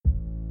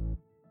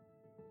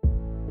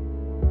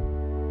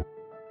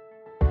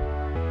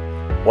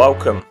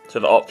Welcome to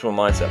the Optimal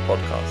Mindset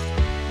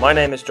podcast. My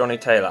name is Johnny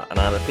Taylor and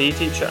I am a PE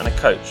teacher and a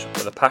coach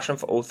with a passion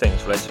for all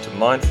things related to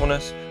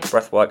mindfulness,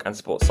 breathwork and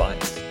sports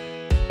science.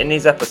 In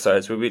these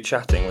episodes we'll be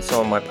chatting with some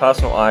of my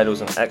personal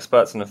idols and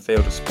experts in the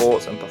field of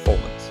sports and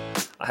performance.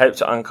 I hope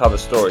to uncover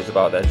stories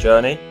about their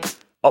journey,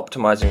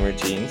 optimizing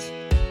routines,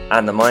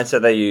 and the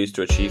mindset they use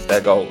to achieve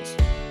their goals.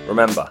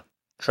 Remember,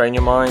 train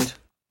your mind,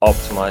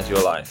 optimize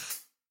your life.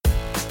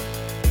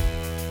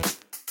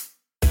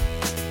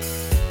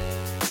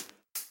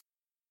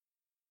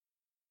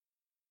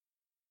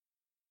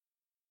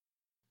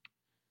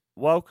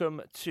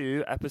 Welcome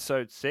to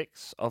episode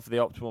 6 of the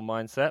Optimal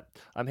Mindset.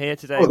 I'm here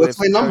today with Jojo. That's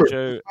my number.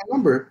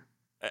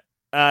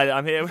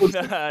 I'm here with,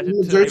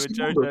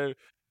 today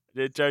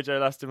with Jojo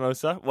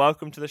Lastimosa.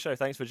 Welcome to the show.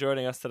 Thanks for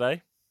joining us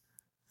today.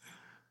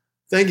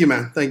 Thank you,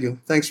 man. Thank you.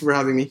 Thanks for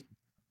having me.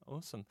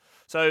 Awesome.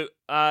 So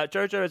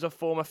Jojo is a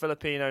former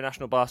Filipino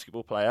national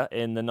basketball player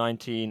in the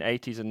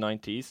 1980s and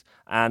 90s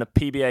and a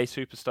PBA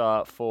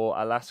superstar for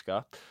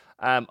Alaska.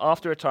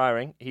 After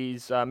retiring,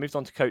 he's moved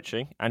on to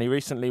coaching, and he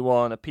recently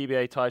won a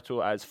PBA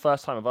title as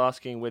first time of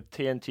asking with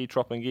TNT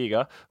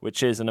Tropingiga,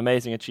 which is an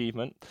amazing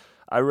achievement.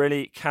 I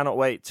really cannot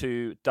wait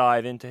to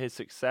dive into his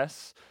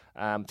success,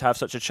 to have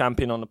such a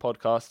champion on the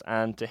podcast,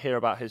 and to hear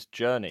about his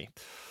journey.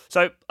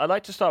 So I'd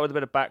like to start with a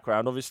bit of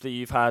background. Obviously,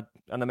 you've had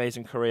an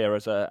amazing career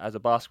as a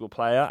basketball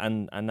player,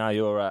 and now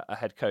you're a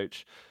head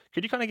coach.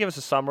 Could you kind of give us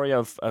a summary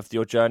of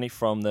your journey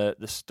from the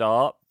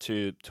start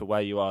to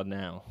where you are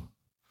now?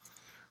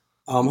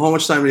 How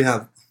much time do you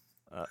have?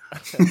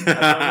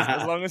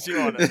 As long as you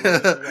want.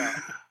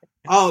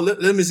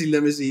 Let me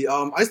see.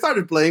 I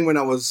started playing when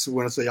I was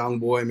a young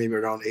boy, maybe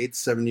around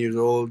 8-7 years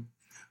old.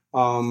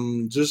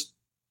 Just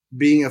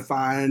being a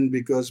fan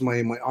because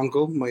my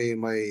uncle,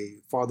 my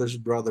father's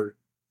brother,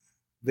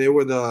 they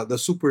were the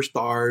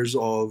superstars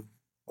of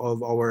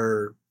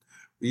our,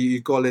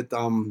 you call it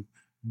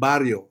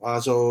barrio.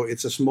 So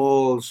it's a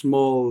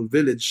small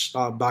village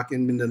back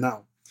in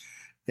Mindanao,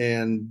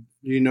 and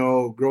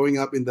growing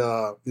up in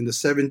the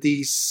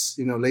 70s,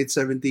 late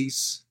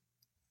 70s,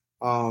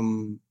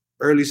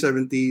 early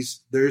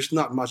 70s, there's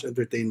not much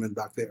entertainment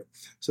back there.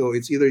 So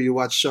it's either you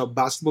watch a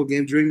basketball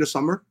game during the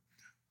summer,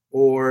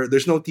 or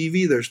there's no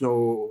TV, there's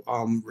no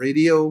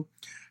radio.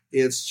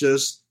 It's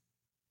just,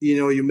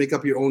 you make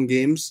up your own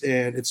games,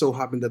 and it so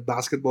happened that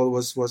basketball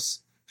was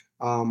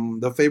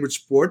the favorite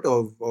sport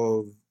of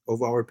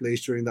our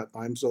place during that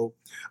time. So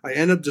I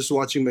ended up just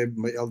watching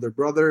my elder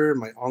brother,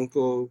 my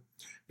uncle,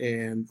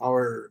 and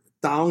our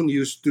town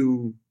used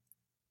to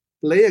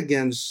play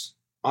against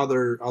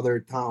other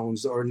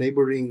towns or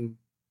neighboring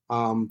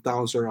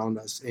towns around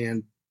us,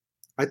 and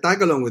I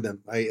tag along with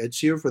them. I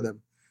cheer for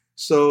them.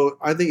 So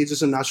I think it's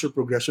just a natural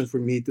progression for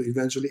me to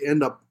eventually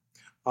end up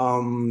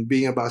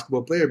being a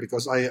basketball player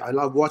because I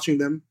love watching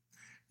them,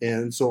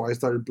 and so I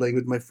started playing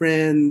with my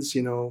friends.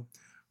 1-on-1,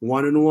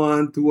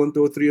 2-on-2,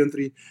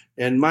 3-on-3,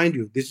 and mind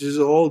you, this is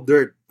all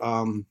dirt,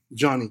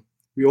 Johnny.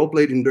 We all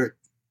played in dirt.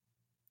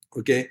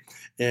 Okay,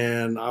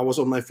 and I was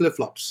on my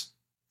flip-flops.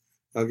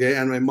 Okay,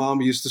 and my mom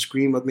used to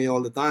scream at me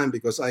all the time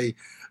because I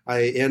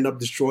end up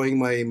destroying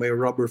my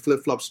rubber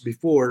flip-flops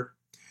before,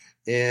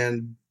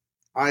 and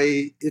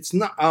it's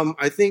not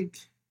I think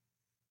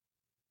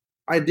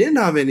I didn't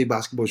have any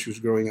basketball shoes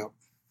growing up.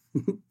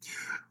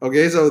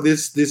 Okay, so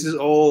this is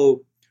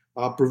all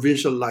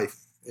provincial life,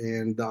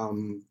 and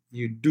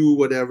you do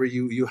whatever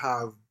you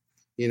have,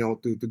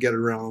 to get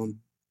around.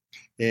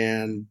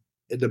 And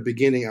at the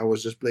beginning, I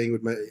was just playing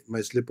with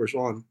my slippers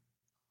on.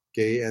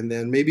 Okay, and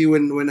then maybe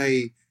when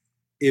I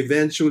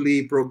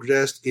eventually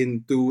progressed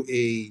into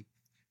a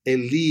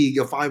league,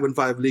 a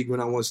 5-on-5 league,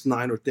 when I was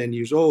 9 or 10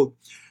 years old,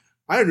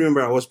 I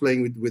remember I was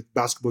playing with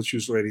basketball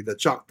shoes already, the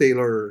Chuck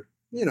Taylor,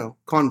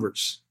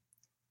 Converse.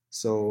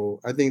 So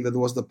I think that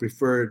was the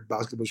preferred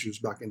basketball shoes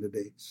back in the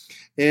day,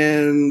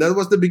 and that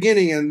was the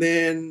beginning. And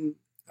then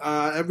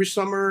every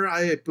summer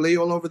I play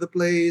all over the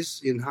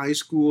place. In high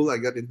school, I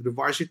got into the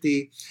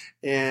varsity,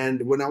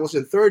 and when I was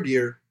in third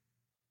year,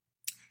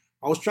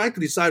 I was trying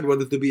to decide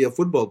whether to be a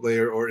football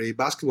player or a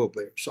basketball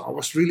player. So I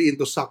was really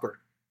into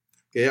soccer.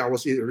 Okay, I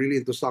was really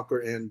into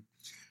soccer, and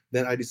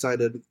then I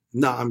decided,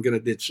 nah, I'm gonna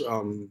ditch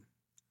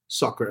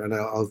soccer, and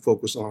I'll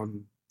focus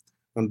on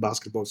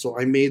basketball. So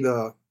I made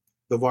the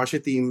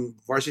varsity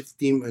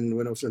team, and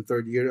when I was in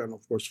third year, and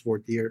of course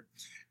fourth year,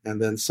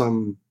 and then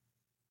some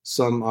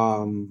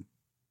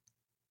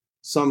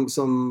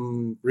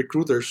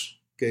recruiters,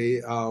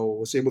 okay,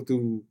 was able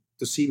to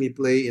see me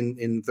play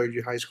in third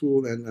year high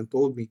school, and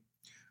told me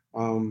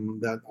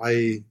that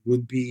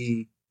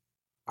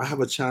I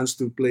have a chance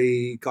to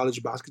play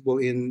college basketball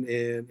in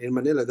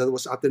Manila. That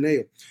was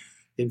Ateneo.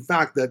 In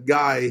fact, that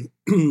guy,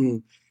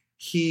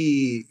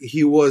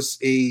 he was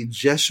a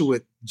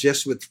Jesuit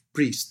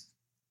priest.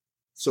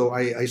 So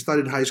I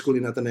started high school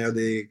in Ateneo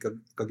de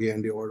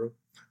Cagayan de Oro,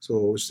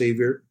 so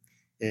Xavier,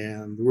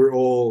 and we're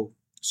all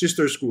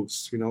sister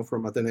schools,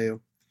 from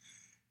Ateneo.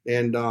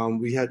 And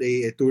we had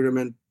a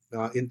tournament,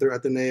 Inter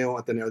Ateneo,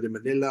 Ateneo de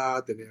Manila,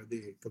 Ateneo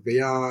de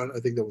Cagayan. I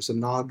think there was a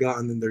Naga,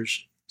 and then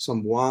there's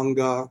some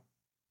Wanga.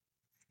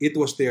 it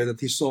was there that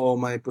he saw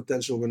my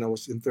potential when I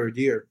was in third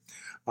year.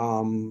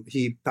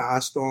 He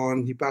passed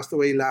on. He passed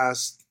away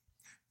last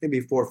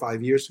maybe 4 or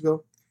 5 years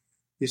ago.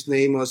 His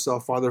name was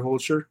Father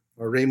Holscher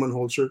or Raymond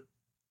Holscher.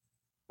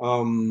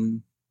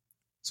 Um,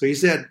 so he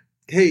said,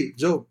 "Hey,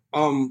 Joe,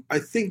 I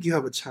think you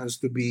have a chance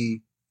to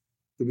play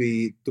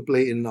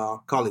in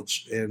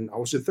college." And I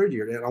was in third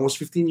year, and I was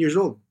 15 years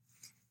old.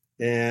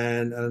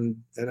 And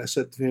I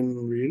said to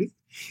him, "Really?"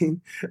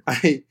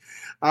 I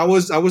I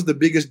was the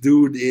biggest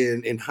dude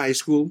in high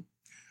school.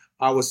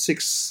 I was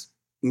six,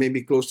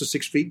 maybe close to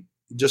 6 feet,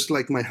 just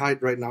like my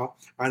height right now.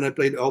 And I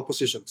played all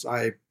positions.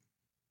 I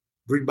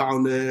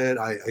rebounded,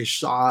 I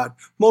shot,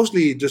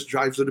 mostly just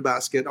drives to the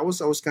basket. I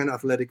was kind of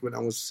athletic when I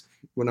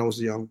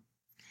was young,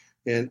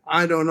 and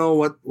I don't know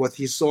what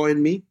he saw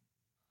in me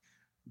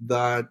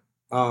that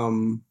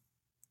um,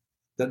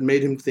 that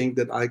made him think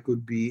that I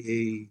could be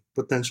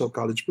a potential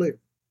college player.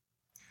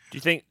 Do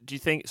you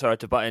think, sorry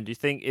to butt in, do you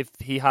think if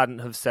he hadn't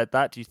have said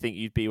that, do you think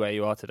you'd be where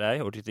you are today?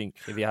 Or do you think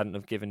if he hadn't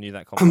have given you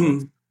that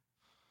confidence?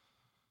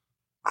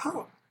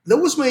 Oh, that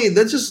was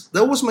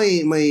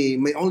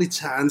my only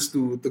chance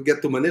to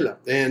get to Manila,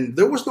 and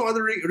there was no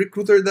other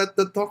recruiter that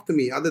talked to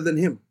me other than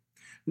him.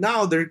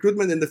 Now the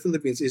recruitment in the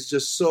Philippines is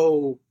just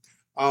so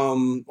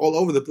all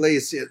over the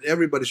place.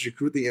 Everybody's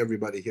recruiting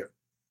everybody here.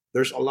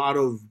 There's a lot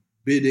of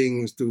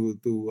biddings to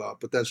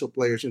potential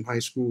players in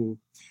high school,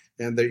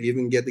 and they're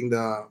even getting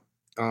the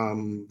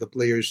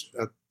players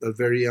at a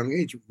very young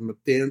age,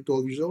 10,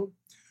 12 years old.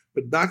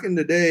 But back in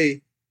the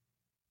day,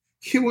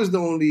 he was the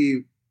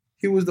only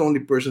he was the only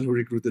person who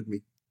recruited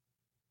me.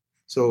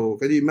 So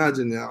can you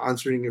imagine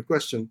answering your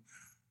question?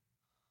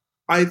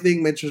 I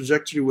think my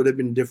trajectory would have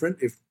been different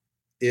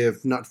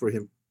if not for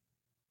him.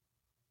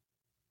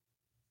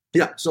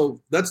 Yeah, so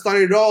that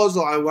started it all.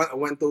 So I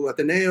went to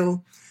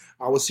Ateneo.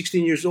 I was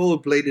 16 years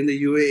old, played in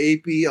the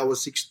UAAP. I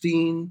was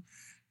 16,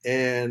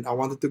 and I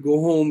wanted to go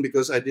home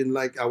because I didn't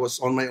like. I was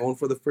on my own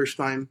for the first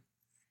time.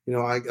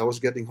 I was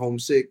getting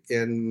homesick,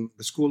 and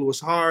the school was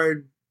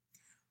hard.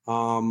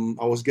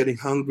 I was getting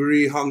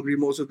hungry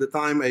most of the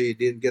time. I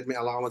didn't get my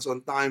allowance on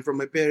time from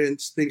my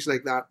parents, things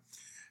like that,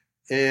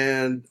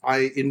 and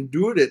I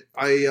endured it.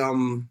 I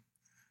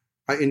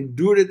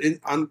endured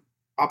it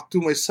up to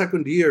my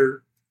second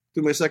year,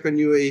 to my second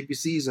UAAP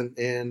season,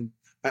 and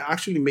I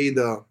actually made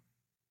the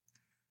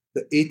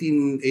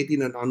 18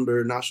 and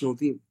under national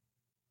team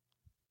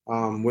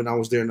when I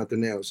was there in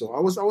Ateneo. So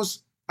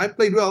I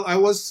played well. I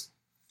was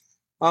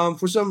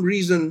for some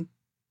reason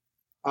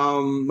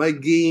my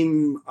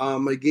game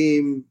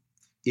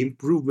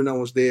improved when I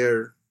was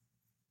there,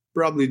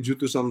 probably due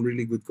to some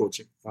really good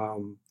coaching.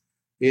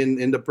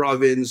 In the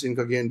province in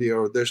Cagayan de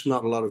Oro, there's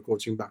not a lot of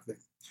coaching back then.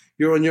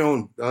 You're on your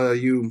own.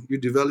 You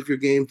develop your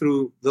game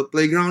through the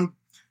playground,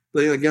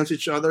 playing against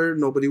each other.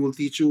 Nobody will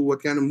teach you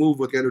what kind of move,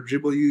 what kind of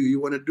dribble you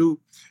want to do.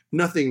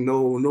 Nothing.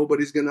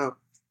 Nobody's gonna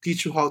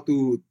teach you how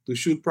to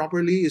shoot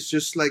properly. It's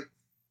just like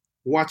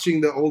watching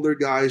the older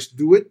guys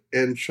do it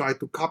and try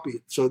to copy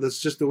it. So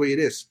that's just the way it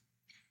is.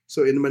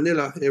 So in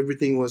Manila,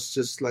 everything was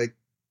just like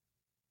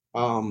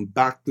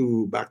back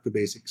to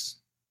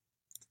basics,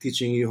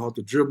 teaching you how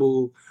to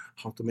dribble,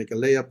 how to make a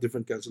layup,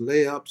 different kinds of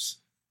layups,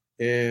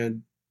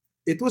 and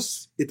it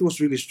was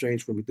really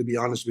strange for me, to be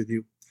honest with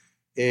you.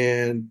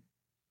 And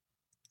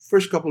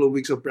first couple of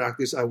weeks of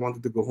practice, I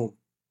wanted to go home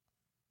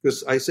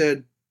because I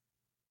said,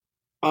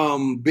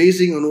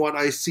 basing on what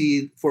I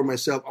see for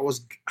myself, I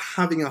was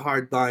having a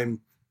hard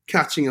time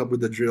catching up with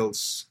the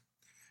drills,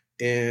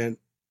 and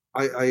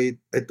I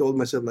told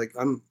myself like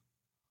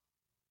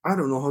I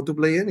don't know how to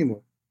play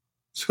anymore.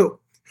 So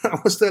I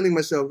was telling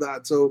myself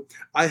that. So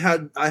I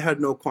had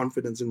no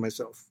confidence in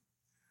myself.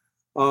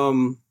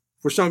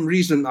 For some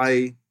reason,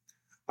 I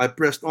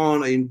pressed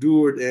on, I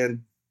endured,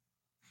 and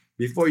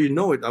before you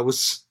know it, I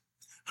was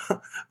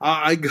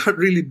I got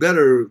really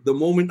better the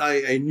moment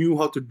I knew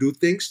how to do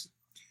things.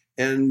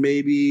 And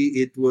maybe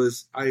it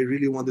was I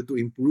really wanted to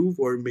improve,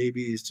 or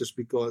maybe it's just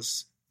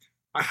because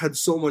I had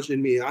so much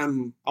in me.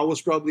 I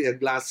was probably a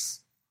glass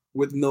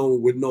with no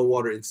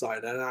water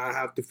inside, and I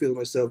have to fill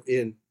myself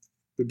in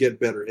to get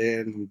better.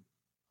 And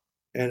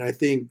I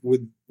think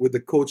with the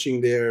coaching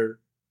there,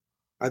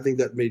 I think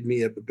that made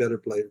me a better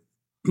player.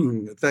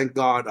 Thank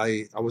God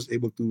I was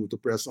able to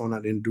press on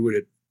and endure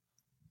it.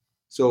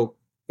 So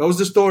that was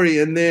the story.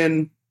 And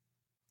then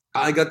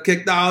I got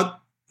kicked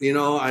out.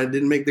 I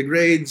didn't make the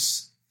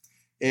grades,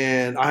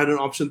 and I had an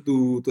option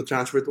to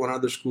transfer to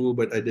another school,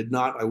 but I did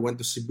not. I went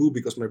to Cebu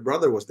because my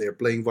brother was there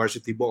playing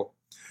varsity ball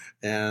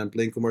and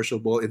playing commercial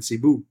ball in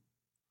Cebu.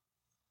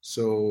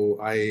 So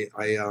I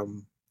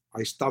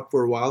stopped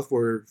for a while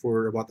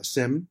for about a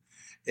sem,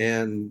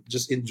 and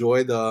just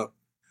enjoy the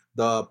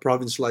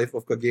province life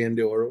of Cagayan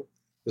de Oro.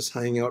 Just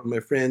hanging out with my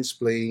friends,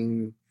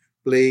 playing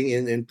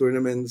in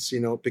tournaments,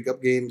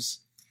 pickup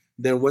games.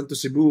 Then went to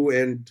Cebu,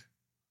 and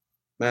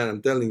man,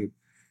 I'm telling you,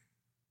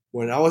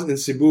 when I was in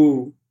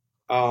Cebu,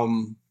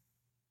 um,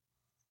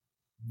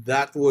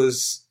 that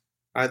was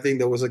I think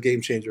that was a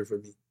game changer for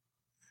me.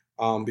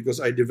 Because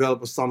I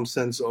developed some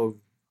sense of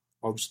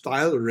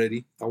style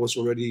already. I was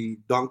already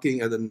dunking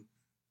at an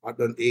at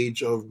an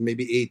age of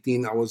maybe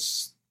 18,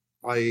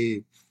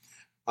 I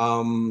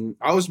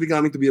I was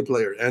becoming to be a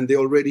player, and they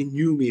already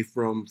knew me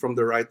from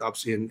the write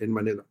ups in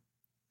Manila.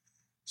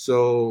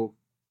 So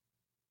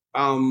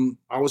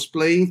I was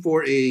playing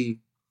for a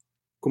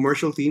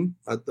commercial team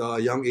at a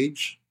young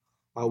age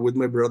with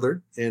my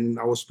brother, and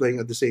I was playing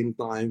at the same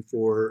time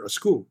for a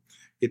school.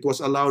 It was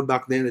allowed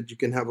back then that you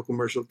can have a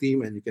commercial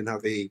team and you can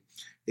have a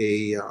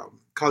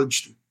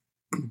college team.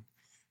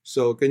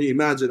 So can you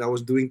imagine? I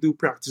was doing two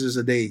practices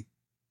a day,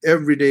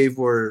 every day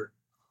for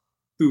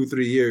 2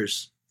 3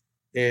 years,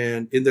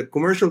 and in the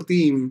commercial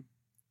team,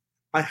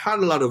 I had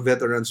a lot of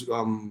veterans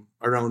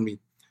around me.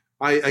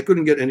 I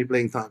couldn't get any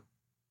playing time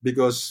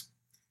because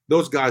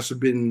those guys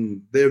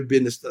they've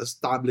been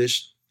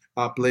established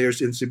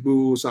players in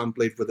Cebu. Some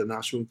played for the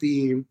national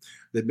team.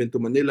 They've been to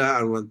Manila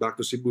and went back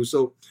to Cebu.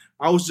 So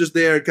I was just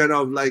there, kind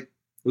of like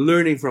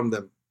learning from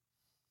them.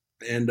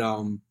 And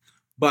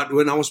but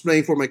when I was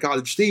playing for my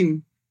college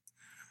team,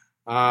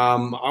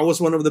 I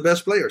was one of the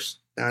best players.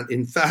 And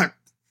in fact,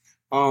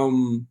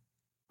 um,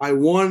 I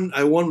won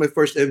my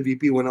first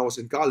MVP when I was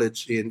in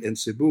college in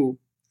Cebu.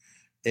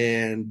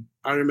 And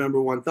I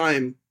remember one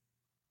time,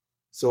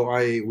 so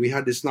I we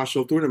had this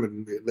national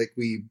tournament. Like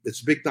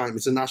it's big time.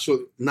 It's a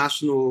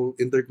national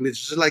intercollegiate,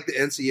 just like the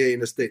NCAA in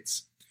the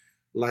states.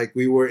 Like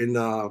we were in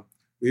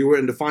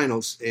the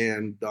finals,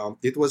 and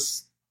it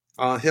was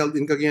held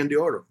in Cagayan de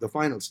Oro, the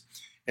finals,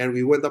 and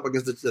we went up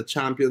against the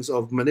champions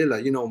of Manila.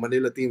 You know,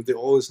 Manila teams, they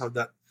always have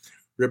that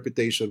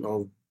reputation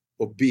of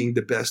being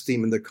the best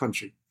team in the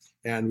country.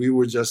 And we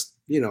were just,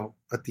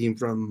 a team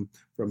from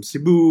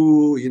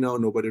Cebu.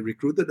 Nobody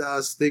recruited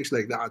us, things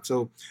like that.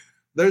 So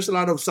there's a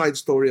lot of side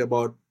story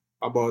about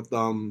a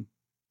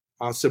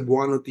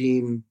Cebuano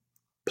team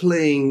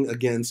playing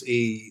against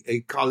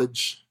a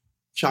college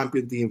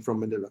champion team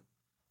from Manila.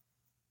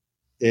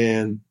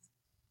 And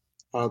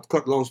to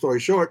cut long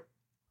story short,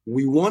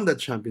 we won that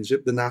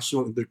championship, the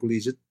national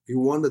intercollegiate. We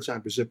won the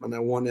championship, and I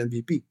won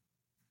MVP.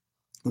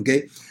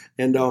 Okay,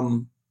 and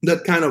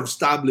that kind of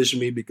established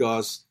me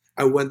because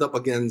I went up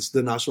against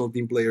the national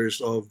team players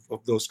of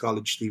those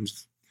college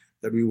teams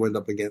that we went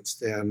up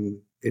against,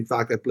 and in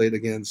fact, I played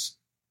against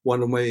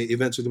one of my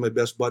eventually my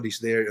best buddies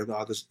there on the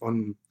other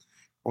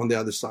on the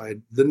other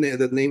side. The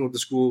name of the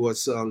school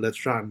was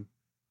Letran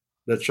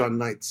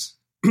Knights,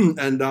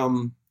 and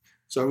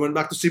so I went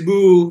back to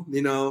Cebu,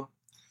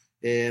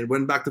 and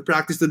went back to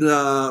practice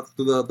to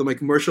my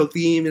commercial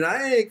team. And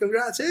hey,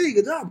 congrats! Hey,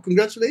 good job!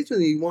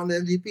 Congratulations! You won the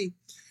MVP.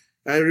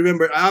 I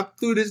remember up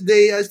to this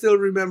day. I still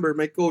remember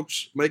my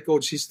coach. My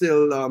coach. He's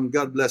still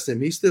God bless him.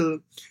 He's still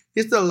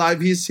alive.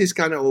 He's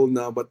kind of old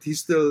now, but he's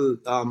still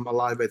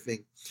alive. I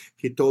think.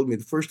 He told me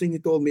the first thing he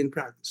told me in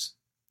practice.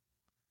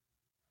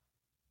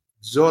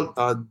 Zol,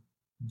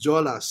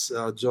 Jolas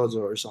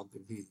Jojo or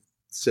something. He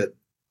said,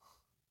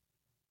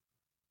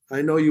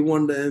 "I know you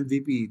won the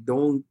MVP.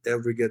 Don't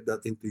ever get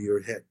that into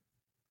your head.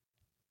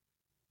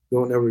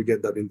 Don't ever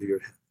get that into your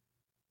head."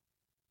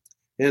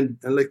 And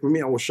like for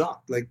me, I was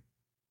shocked. Like,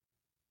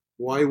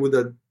 why would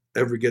that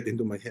ever get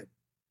into my head?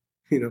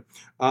 You know,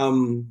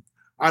 um,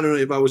 I don't know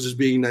if I was just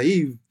being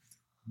naive,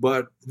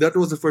 but that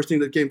was the first thing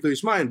that came to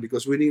his mind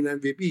because winning an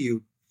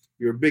MVP,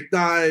 you're big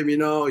time.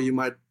 You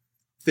might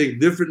think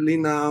differently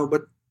now,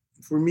 but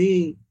for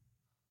me,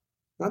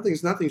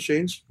 nothing's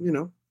changed.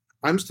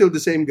 I'm still the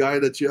same guy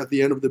that you at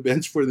the end of the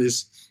bench for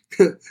this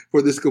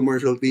for this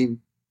commercial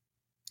team.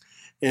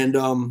 And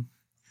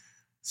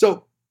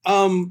so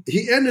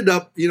he ended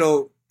up,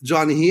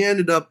 Johnny. He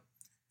ended up,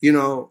 you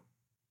know,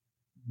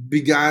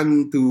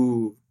 began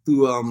to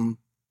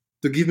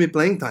give me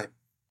playing time.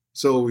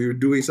 So we were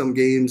doing some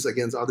games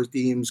against other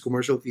teams,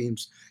 commercial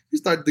teams. He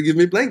started to give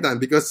me playing time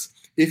because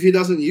if he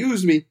doesn't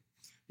use me,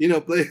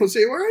 play will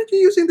say, "Why aren't you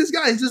using this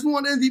guy? He just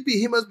won MVP.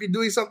 He must be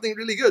doing something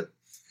really good."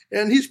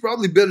 And he's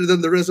probably better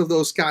than the rest of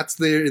those cats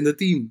there in the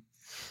team.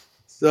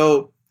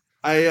 So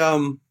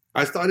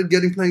I started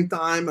getting playing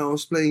time. I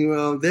was playing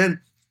well.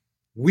 Then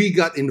we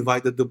got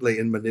invited to play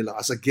in Manila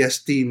as a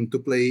guest team to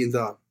play in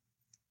the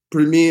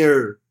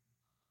premier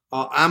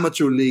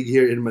amateur league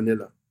here in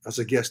Manila as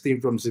a guest team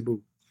from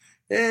Cebu.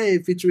 Hey,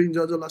 featuring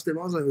Jojo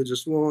Lastimosa, who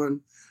just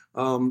won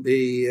an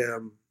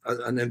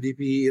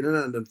MVP,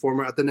 and then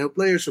former Ateneo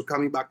players who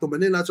coming back to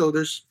Manila. So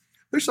there's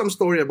some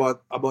story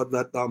about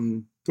that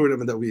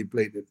tournament that we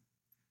played in.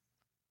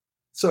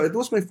 So it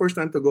was my first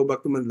time to go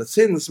back to Manila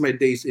since my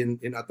days in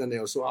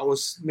Ateneo. So I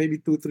was maybe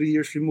 2 3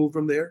 years removed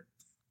from there.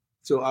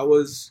 So I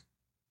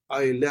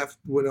left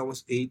when I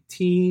was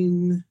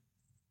 18,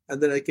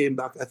 and then I came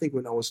back. I think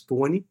when I was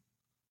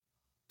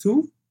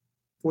 22,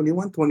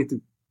 21,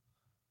 22.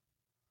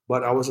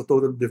 But I was a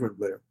totally different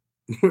player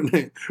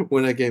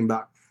when I came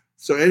back.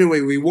 So anyway,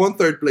 we won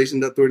third place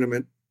in that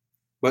tournament,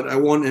 but I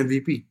won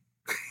MVP.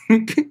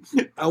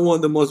 I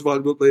won the most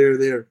valuable player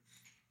there,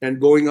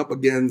 and going up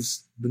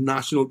against the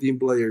national team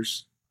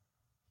players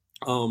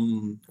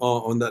on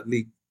that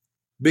league,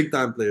 big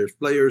time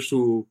players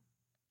who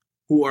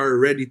are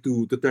ready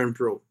to turn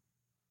pro.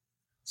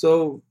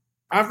 So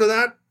after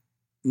that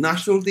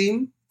national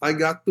team, I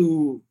got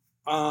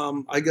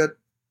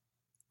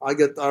I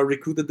got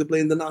recruited to play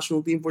in the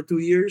national team for 2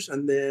 years,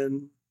 and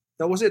then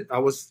that was it. I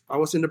was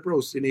in the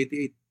pros in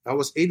 '88. I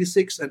was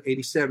 '86 and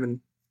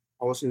 '87.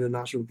 I was in the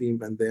national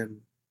team, and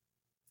then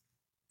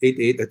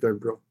 '88 I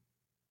turned pro.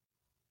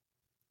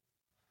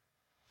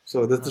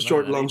 So that's Oh the man,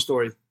 short, long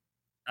story.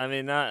 I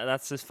mean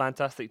that's this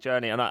fantastic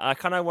journey, and I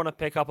kind of want to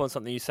pick up on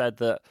something you said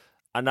that,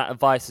 and that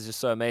advice is just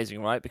so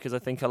amazing, right? Because I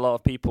think a lot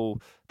of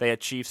people they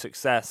achieve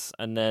success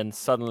and then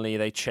suddenly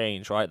they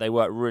change, right? They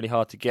work really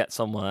hard to get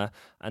somewhere,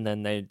 and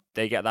then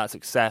they get that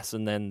success,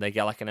 and then they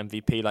get like an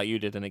MVP like you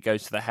did, and it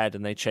goes to their head,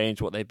 and they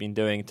change what they've been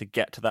doing to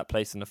get to that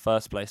place in the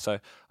first place. So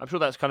I'm sure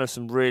that's kind of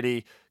some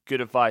really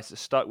good advice that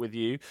stuck with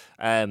you,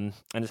 and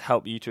has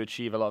helped you to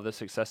achieve a lot of the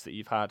success that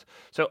you've had.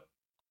 So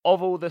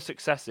of all the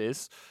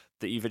successes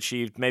that you've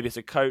achieved, maybe as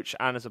a coach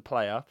and as a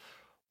player,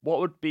 what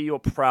would be your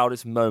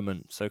proudest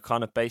moment? So,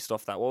 kind of based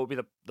off that, what would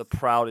be the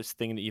proudest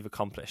thing that you've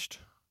accomplished?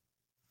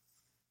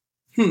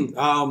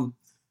 Hmm.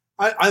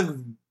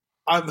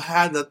 I've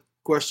had that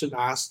question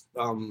asked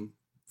to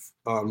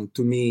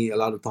me a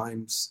lot of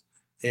times,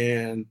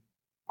 and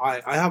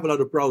I have a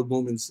lot of proud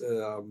moments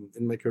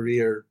in my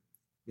career.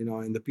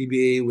 In the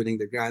PBA, winning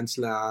the Grand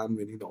Slam,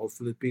 winning the All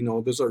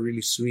Filipino, those are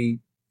really sweet,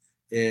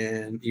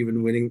 and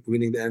even winning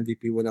the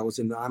MVP when I was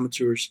in the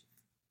amateurs.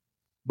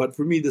 But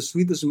for me, the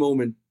sweetest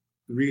moment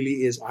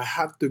really is I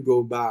have to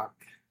go back.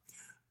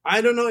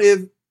 I don't know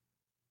if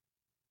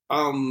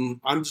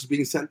I'm just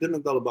being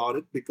sentimental about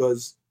it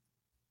because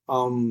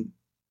um,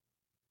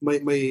 my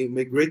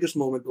greatest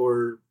moment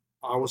or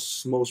I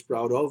was most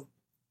proud of,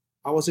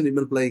 I wasn't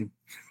even playing.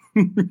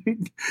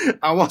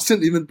 I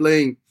wasn't even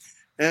playing.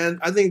 And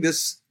I think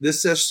this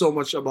says so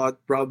much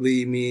about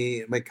probably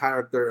me, my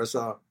character as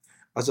a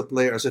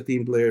player, as a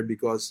team player,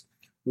 because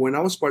when I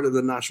was part of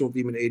the national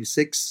team in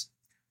 '86,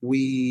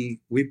 we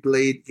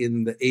played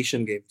in the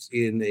Asian Games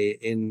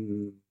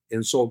in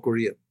Seoul,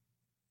 Korea.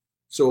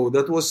 So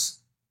that was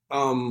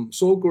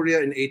Seoul,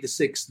 Korea in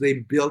 '86. They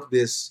built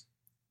this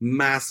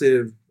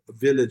massive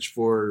village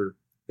for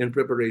in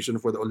preparation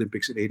for the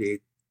Olympics in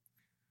 '88.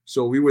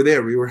 So we were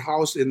there. We were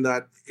housed in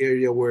that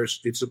area where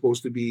it's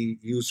supposed to be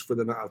used for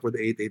the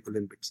 '88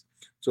 Olympics.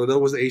 So that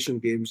was the Asian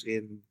Games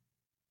in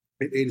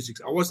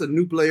 '86. I was a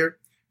new player,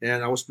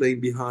 and I was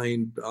playing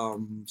behind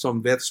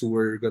some vets who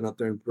were gonna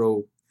turn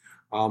pro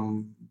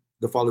um,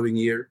 the following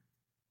year.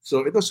 So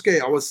it was okay.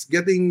 I was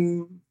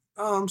getting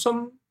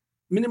some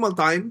minimal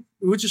time,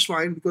 which is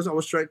fine because I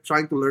was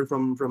trying to learn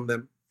from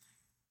them.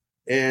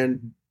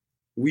 And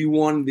we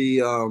won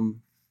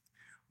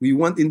we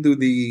went into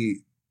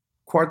the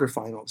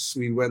quarterfinals.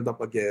 We went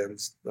up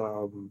against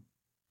who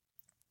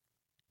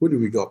did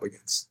we go up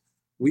against?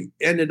 We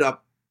ended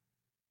up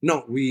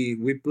no,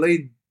 we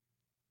played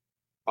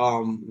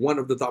one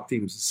of the top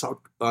teams,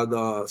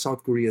 the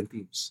South Korean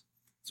teams.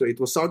 So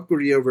it was South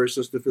Korea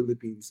versus the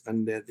Philippines,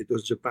 and then it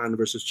was Japan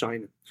versus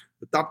China.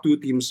 The top two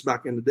teams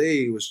back in the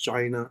day was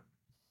China,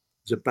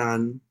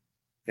 Japan,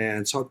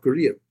 and South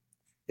Korea.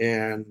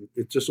 And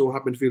it just so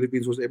happened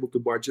Philippines was able to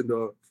barge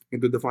into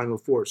the final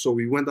four. So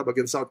we went up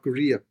against South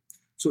Korea.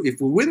 So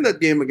if we win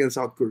that game against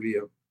South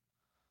Korea,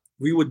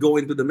 we would go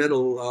into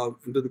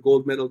the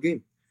gold medal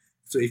game.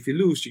 So if you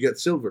lose, you get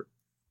silver.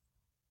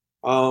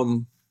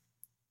 Um,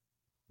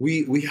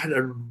 we had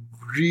a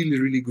really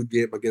really good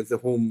game against the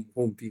home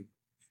team,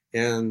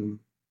 and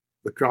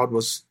the crowd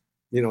was,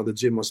 the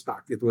gym was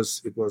packed. It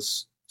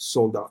was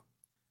sold out,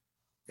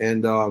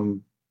 and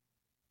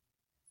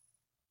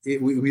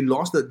we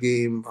lost that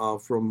game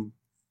from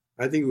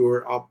I think we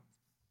were up.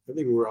 I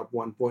think we were up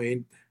 1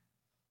 point.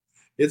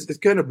 It's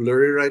kind of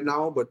blurry right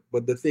now, but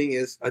the thing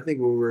is, I think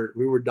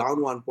we were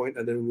down 1 point,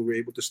 and then we were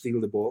able to steal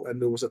the ball,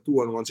 and there was a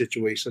 2-on-1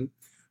 situation,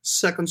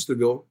 seconds to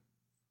go,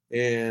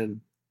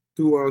 and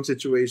 2-on-1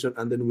 situation,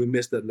 and then we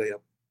missed that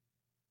layup,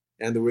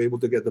 and they were able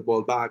to get the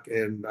ball back,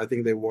 and I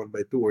think they won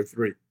by 2 or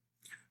 3.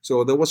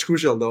 So that was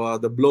crucial,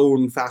 the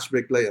blown fast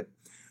break layup.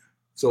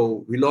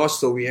 So we lost.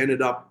 So we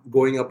ended up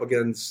going up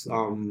against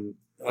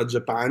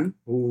Japan,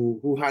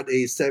 who had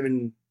a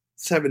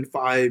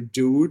 7'5"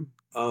 dude.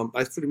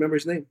 I still remember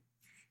his name.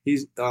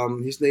 His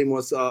name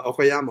was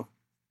Okayama.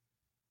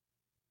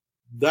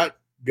 That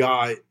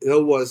guy,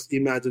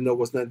 imagine that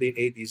was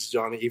 1980s,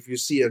 Johnny. If you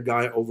see a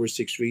guy over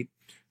 6 feet,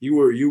 you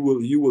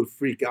will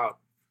freak out.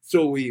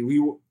 So we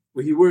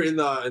were in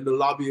the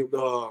lobby of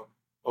the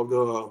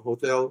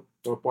hotel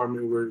or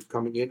apartment we were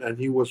coming in, and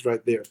he was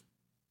right there.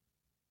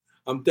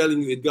 I'm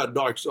telling you, it got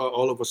dark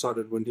all of a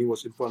sudden when he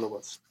was in front of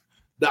us.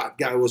 That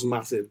guy was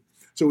massive.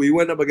 So we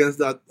went up against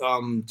that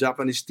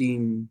Japanese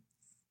team,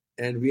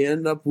 and we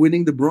ended up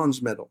winning the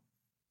bronze medal.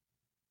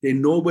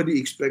 And nobody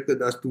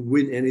expected us to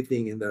win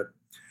anything in that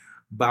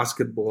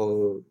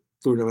basketball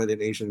tournament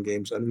in Asian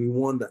Games, and we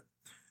won that.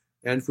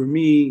 And for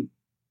me,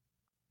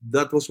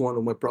 that was one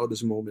of my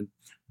proudest moments,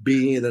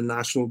 being in the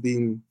national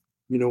team,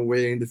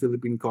 wearing the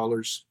Philippine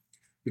colors,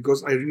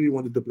 because I really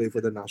wanted to play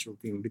for the national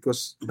team.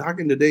 Because back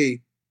in the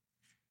day,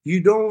 you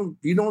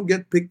don't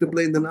get picked to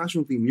play in the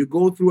national team. You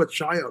go through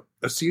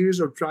a series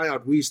of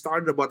tryout. We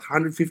started about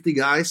 150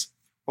 guys,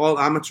 all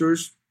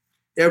amateurs,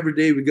 every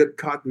day we get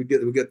cut, we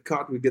get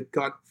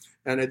cut.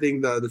 And I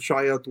think the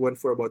tryout went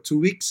for about 2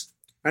 weeks.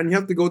 And you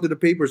have to go to the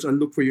papers and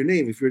look for your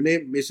name. If your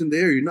name isn't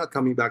there, you're not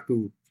coming back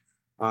to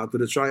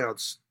the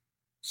tryouts.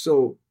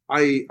 So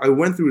I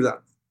went through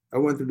that. I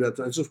went through that.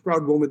 It's a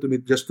proud moment to me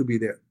just to be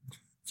there.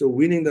 So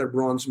winning that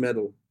bronze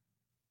medal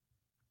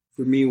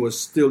for me was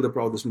still the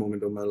proudest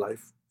moment of my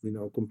life,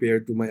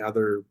 compared to my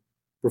other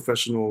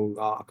professional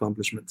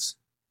accomplishments.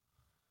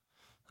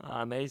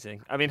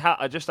 Amazing. I mean,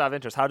 I just out of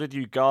interest, how did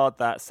you guard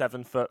that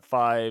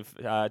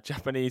 7'5"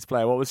 Japanese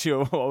player? What was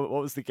what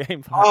was the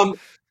game plan? Um,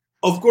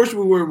 of course,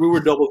 we were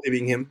double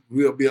teaming him.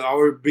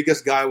 Our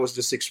biggest guy was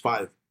the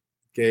 6'5",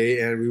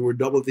 okay, and we were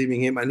double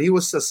teaming him, and he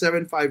was a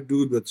 7'5"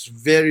 dude that's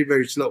very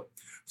very slow.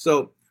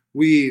 So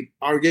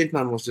our game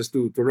plan was just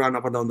to run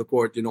up and down the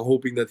court,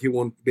 hoping that he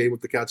won't be able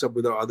to catch up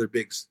with our other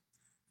bigs.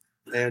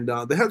 And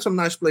they had some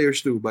nice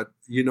players too, but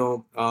he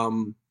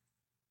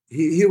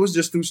was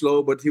just too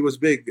slow, but he was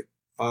big.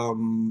 But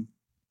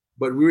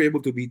we were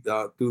able to beat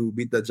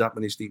the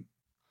Japanese team.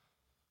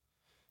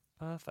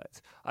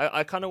 Perfect.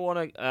 I kind of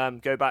want to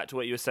go back to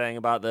what you were saying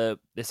about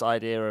this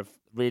idea of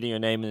reading your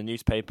name in the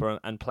newspaper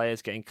and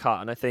players getting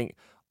cut. And I think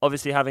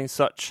obviously having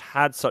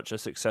had such a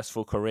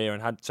successful career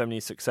and had so many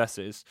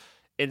successes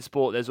in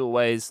sport, there's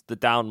always the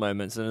down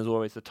moments and there's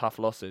always the tough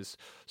losses.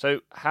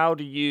 So how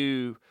do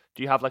you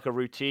have like a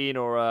routine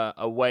or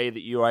a way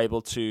that you're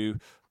able to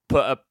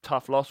put a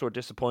tough loss or a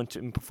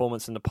disappointing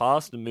performance in the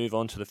past and move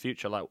on to the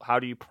future? Like, how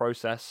do you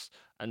process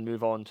and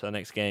move on to the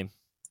next game?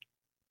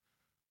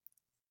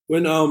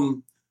 When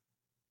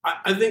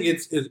I think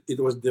it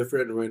was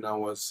different when I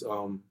was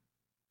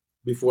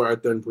before I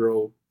turned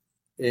pro,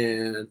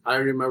 and I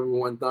remember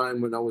one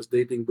time when I was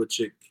dating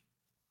Butchik,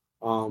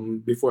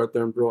 before I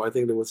turned pro. I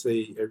think there was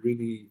a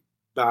really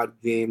bad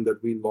game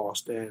that we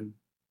lost, and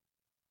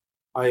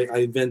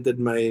I vented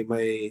my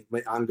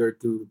anger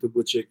to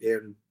Butchik,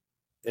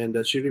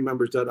 and she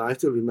remembers that. I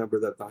still remember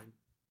that time.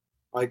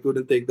 I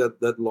couldn't take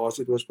that loss.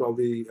 It was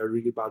probably a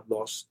really bad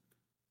loss.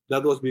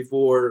 That was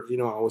before, I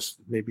was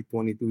maybe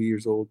 22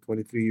 years old,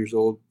 23 years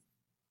old.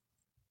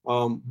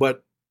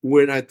 But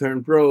when I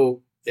turned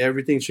pro,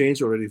 everything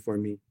changed already for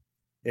me.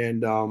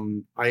 And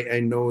I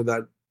know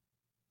that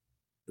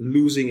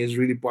losing is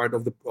really part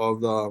of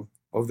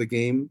the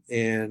game.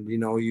 And you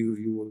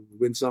will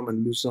win some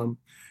and lose some.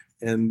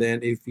 And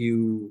then if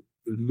you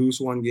lose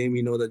one game,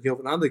 you know that you have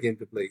another game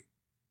to play.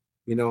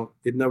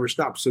 It never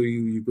stops. So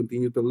you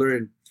continue to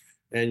learn,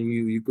 and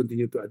you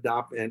continue to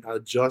adapt and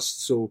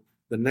adjust. So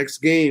the next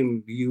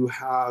game,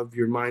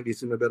 your mind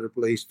is in a better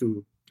place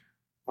to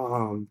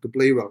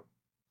play well.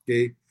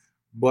 Okay,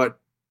 but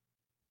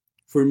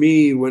for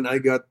me, when I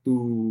got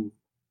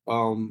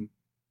um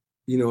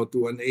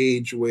to an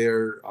age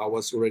where I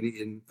was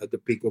already in at the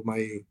peak of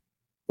my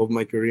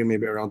career,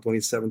 maybe around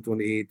 27,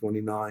 28,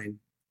 29.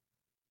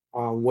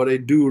 What I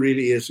do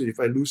really is, if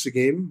I lose a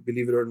game,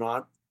 believe it or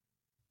not,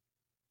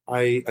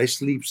 I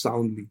sleep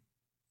soundly.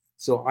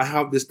 So I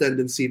have this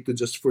tendency to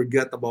just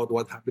forget about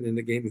what happened in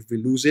the game. If we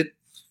lose it,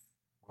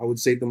 I would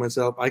say to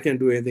myself, I can't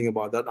do anything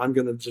about that. I'm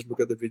gonna just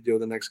look at the video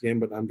the next game,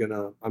 but I'm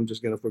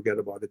just gonna forget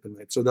about it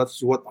tonight. So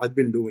that's what I've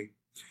been doing.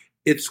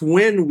 It's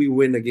when we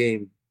win a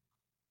game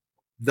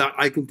that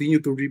I continue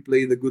to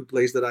replay the good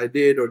plays that I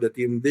did or the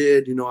team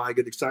did. I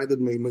get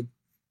excited. My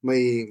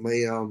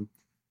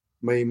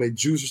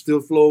juice is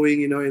still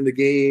flowing, in the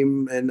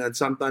game, and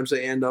sometimes I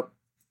end up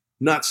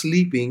not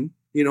sleeping.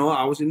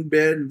 I was in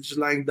bed, just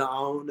lying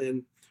down,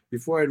 and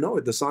before I know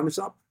it, the sun is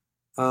up.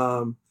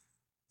 Um,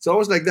 so I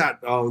was like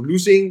that.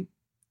 Losing,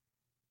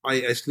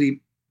 I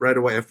sleep right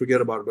away. I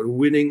forget about it. But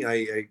winning,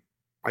 I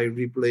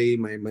replay.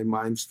 My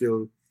mind's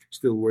still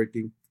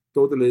working.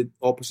 Totally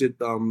opposite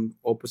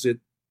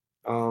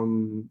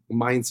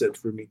mindset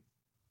for me.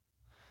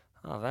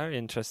 Oh, very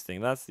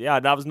interesting. That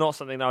was not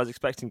something that I was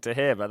expecting to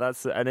hear, but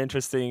that's an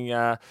interesting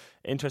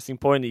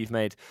point that you've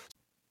made.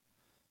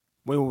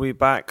 We will be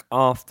back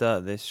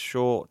after this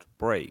short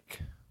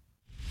break.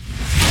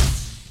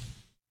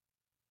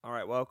 All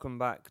right, welcome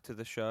back to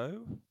the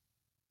show.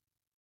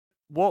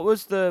 What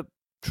was the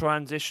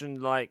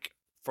transition like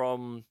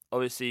from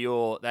obviously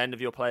the end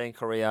of your playing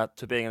career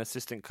to being an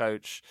assistant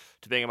coach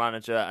to being a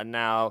manager, and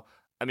now,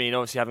 I mean,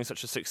 obviously having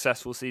such a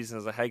successful season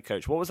as a head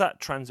coach? What was that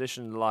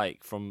transition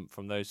like from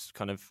those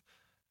kind of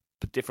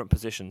different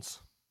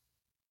positions?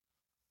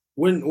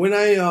 When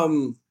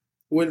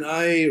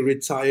I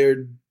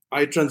retired,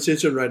 I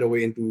transitioned right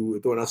away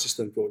into an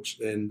assistant coach,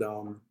 and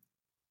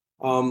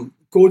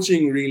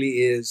coaching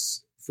really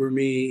is, for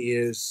me,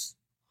 is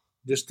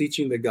just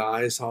teaching the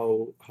guys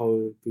how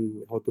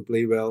to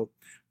play well,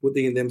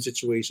 putting in them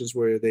situations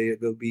where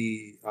they'll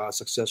be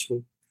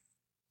successful.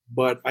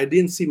 But I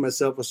didn't see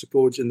myself as a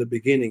coach in the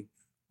beginning.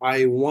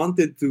 I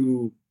wanted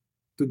to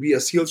be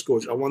a skills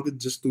coach. I wanted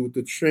just to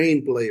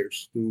train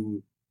players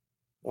to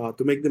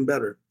make them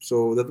better.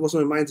 So that was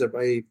my mindset.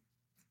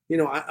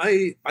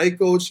 I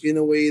coach in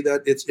a way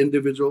that it's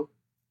individual,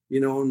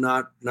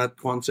 not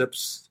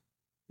concepts.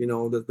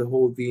 That the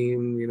whole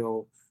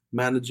team,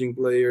 managing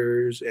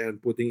players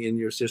and putting in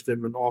your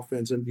system and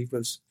offense and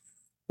defense.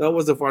 That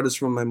was the farthest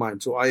from my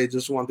mind. So I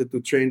just wanted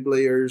to train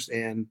players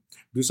and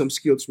do some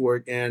skills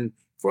work. And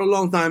for a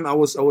long time, I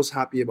was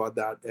happy about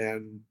that.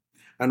 And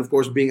of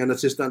course, being an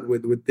assistant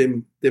with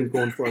Tim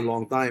Cohn for a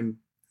long time,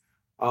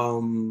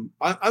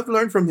 I've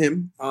learned from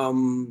him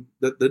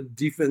that the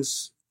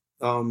defense,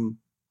 um,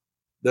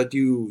 that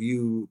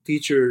you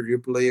teach your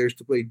players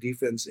to play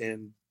defense,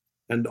 and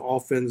the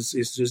offense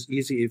is just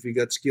easy if you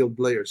got skilled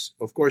players.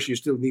 Of course, you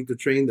still need to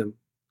train them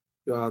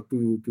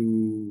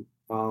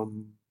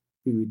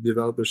to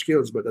develop their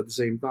skills, but at the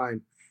same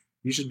time,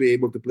 you should be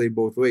able to play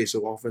both ways,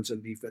 so offense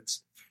and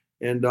defense.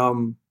 And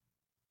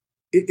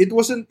it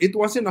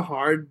wasn't a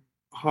hard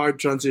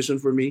transition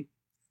for me.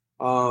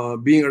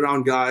 Being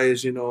around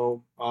guys,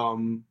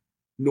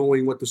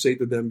 knowing what to say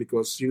to them,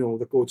 because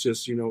the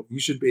coaches, you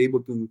should be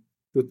able to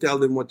tell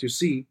them what you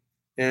see.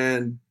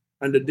 And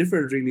and the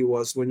difference really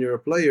was when you're a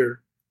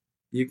player,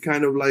 you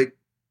kind of like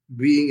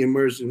being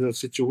immersed in a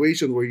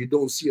situation where you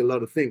don't see a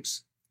lot of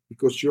things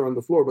because you're on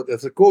the floor. But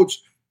as a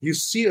coach, you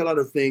see a lot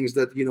of things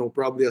that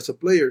probably as a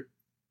player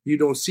you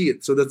don't see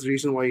it. So that's the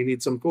reason why you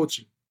need some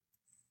coaching.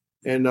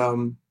 And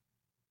um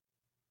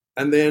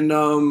and then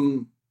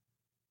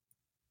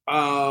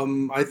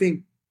I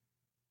think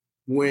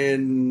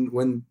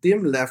when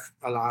Tim left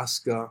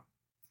Alaska,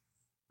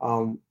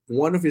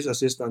 one of his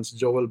assistants,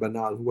 Joel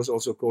Banal, who was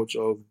also coach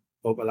of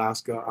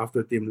Alaska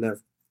after Tim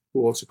left,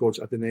 who also coached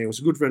Ateneo, was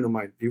a good friend of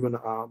mine, even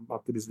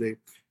up to this day.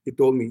 He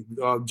told me,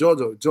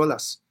 Jojo,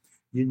 Jolas,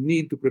 you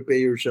need to prepare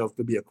yourself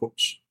to be a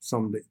coach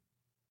someday.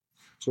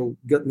 So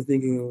got me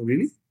thinking, oh,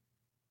 really?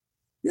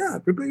 Yeah,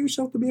 prepare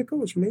yourself to be a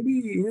coach.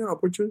 Maybe,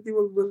 opportunity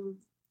will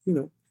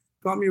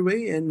come your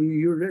way and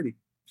you're ready.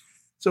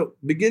 So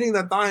beginning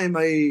that time,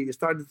 I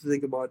started to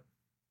think about,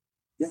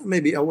 yeah,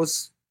 maybe I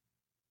was,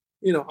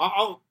 you know,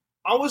 I,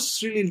 I was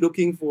really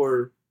looking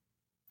for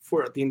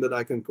a team that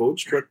I can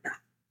coach. But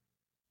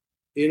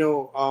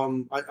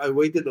I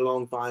waited a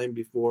long time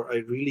before I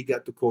really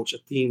got to coach a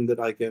team that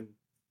I can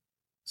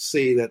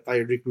say that I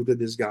recruited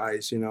these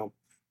guys.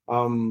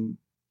 Um,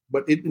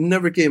 but it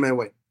never came my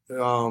way.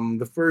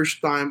 The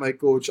first time I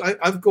coached,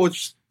 I've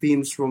coached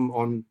teams from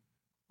on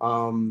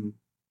um,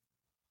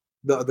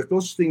 the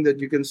closest thing that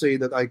you can say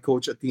that I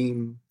coach a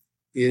team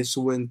is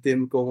when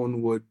Tim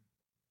Cohn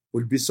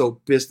would be so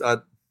pissed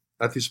at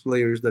his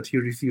players that he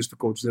refused to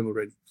coach them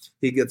already.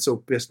 He gets so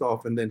pissed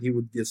off, and then he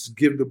would just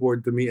give the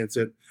board to me and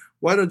said,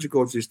 "Why don't you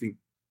coach this team?"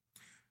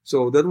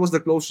 So that was the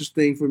closest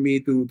thing for me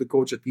to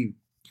coach a team.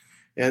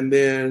 And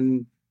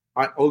then,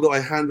 although I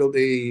handled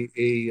the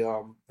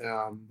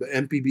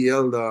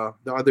MPBL,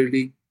 the other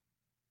league,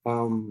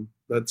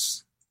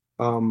 that's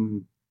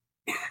um,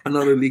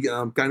 another league,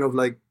 kind of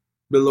like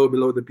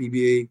below the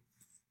PBA.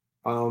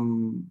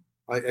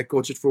 I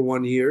coached it for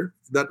 1 year.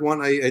 That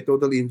one I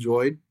totally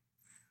enjoyed.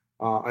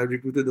 I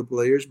recruited the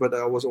players, but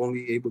I was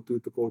only able to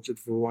coach it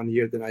for 1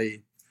 year.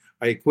 Then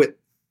I quit.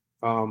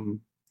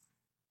 Um,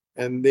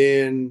 and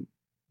then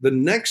the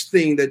next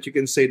thing that you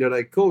can say that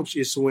I coached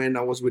is when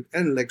I was with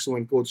NLEX,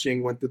 when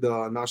coaching went to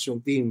the national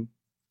team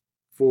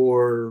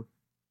for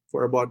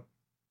about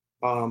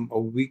a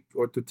week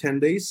or to 10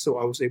 days. So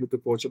I was able to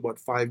coach about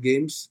 5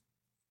 games,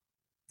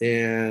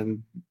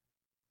 and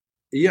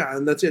yeah,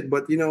 and that's it.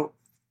 But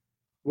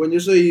when you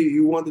say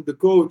you wanted to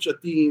coach a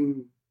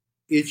team,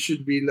 it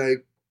should be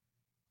like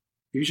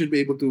you should be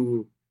able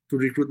to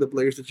recruit the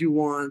players that you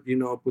want,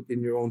 put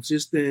in your own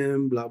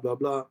system, blah blah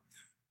blah.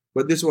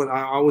 But this one,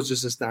 I was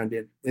just a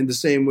stand-in, in the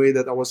same way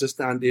that I was a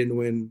stand-in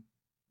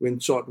when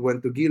Shot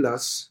went to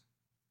Gilas,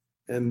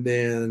 and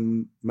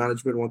then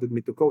management wanted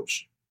me to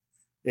coach,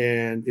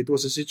 and it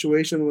was a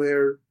situation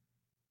where,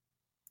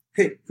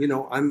 hey,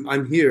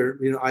 I'm here,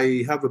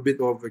 I have a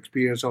bit of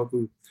experience how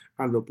to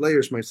handle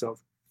players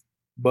myself,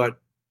 but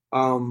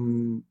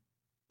um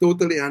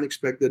totally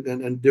unexpected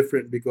and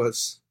different,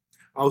 because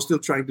I was still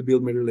trying to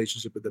build my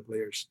relationship with the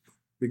players.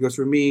 Because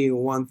for me,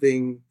 one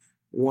thing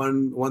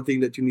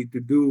that you need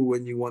to do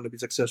when you want to be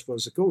successful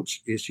as a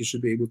coach is you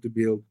should be able to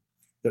build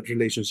that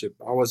relationship.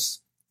 I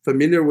was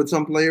familiar with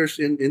some players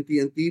in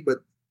TNT,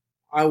 but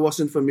I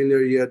wasn't familiar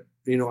yet.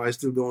 I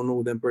still don't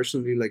know them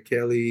personally, like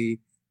Kelly,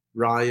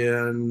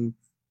 Ryan,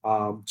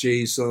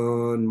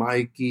 Jason,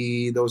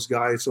 Mikey, those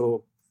guys.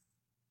 So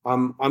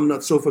I'm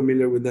not so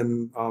familiar with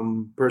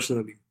them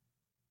personally.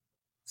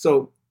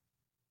 So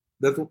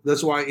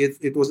that's why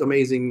it was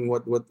amazing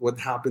what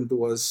happened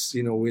to us,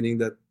 winning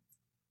that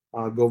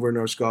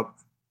Governor's Cup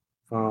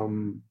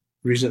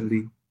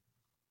recently.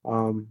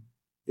 Um,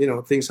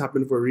 things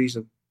happen for a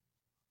reason.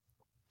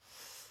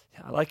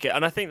 Yeah, I like it,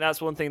 and I think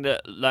that's one thing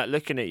that, like,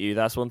 looking at you,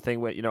 that's one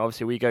thing where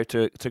obviously we go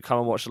to come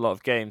and watch a lot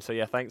of games. So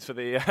yeah, thanks for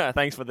the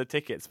thanks for the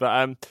tickets.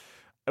 But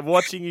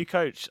watching you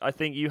coach, I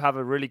think you have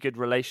a really good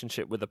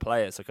relationship with the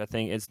players. Like, I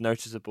think it's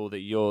noticeable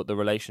that the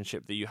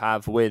relationship that you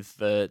have with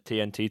the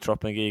TNT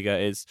Troppengiga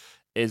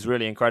is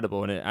really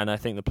incredible, and I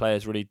think the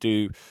players really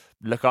do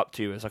look up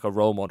to you as like a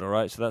role model,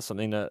 right? So that's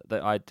something that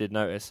I did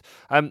notice.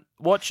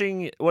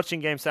 Watching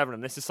Game 7,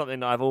 and this is something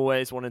that I've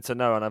always wanted to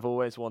know, and I've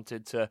always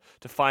wanted to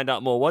find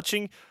out more.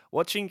 Watching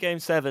Game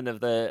 7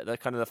 of the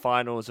kind of the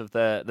finals of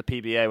the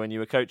PBA when you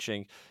were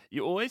coaching,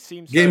 you always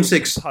seem Game so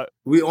six.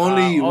 We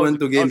only went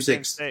to game Game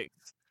six. 6.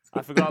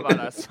 I forgot about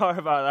that. Sorry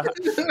about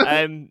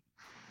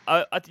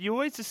that. You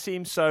always just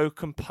seem so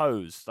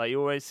composed. Like you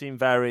always seem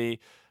very,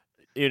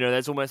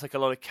 there's almost like a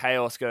lot of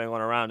chaos going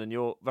on around, and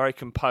you're very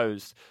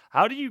composed.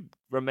 How do you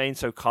remain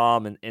so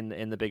calm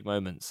in the big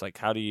moments? Like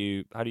how do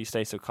you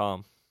stay so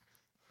calm?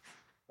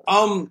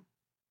 Um,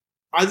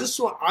 I just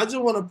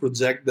want to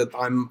project that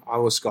I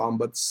was calm,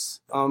 but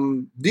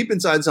deep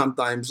inside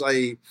sometimes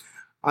I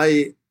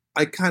I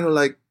kind of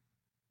like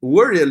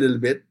worry a little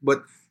bit.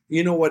 But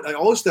you know what?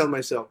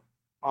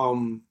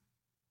 Um,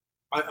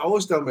 I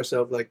always tell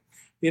myself like,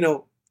 you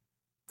know,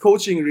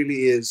 coaching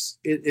really is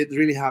it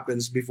really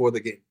happens before the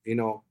game.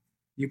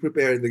 You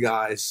prepare the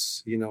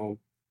guys,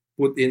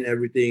 put in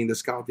everything, the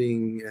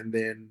scouting, and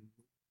then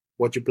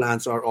what your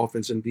plans are,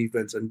 offense and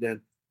defense, and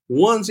then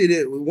once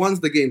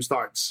the game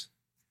starts,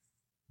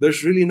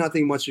 there's really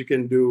nothing much you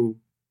can do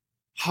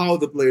how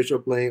the players are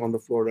playing on the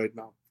floor right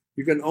now.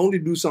 You can only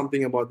do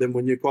something about them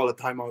when you call a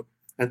timeout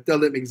and tell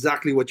them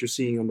exactly what you're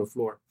seeing on the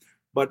floor.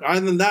 But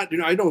other than that,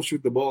 I don't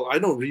shoot the ball, I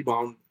don't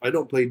rebound, I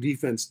don't play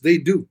defense. They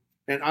do.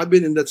 And I've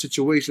been in that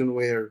situation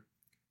where,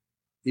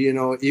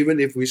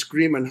 even if we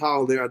scream and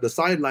howl there at the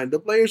sideline, the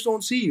players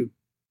don't see you.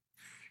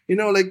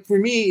 Like for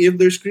me, if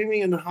they're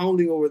screaming and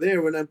howling over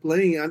there when I'm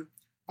playing,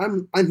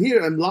 I'm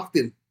here, I'm locked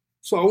in.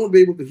 So I won't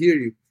be able to hear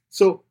you.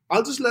 So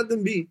I'll just let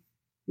them be.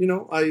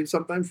 I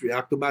sometimes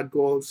react to bad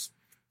calls,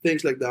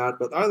 things like that.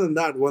 But other than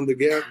that, when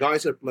the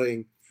guys are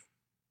playing,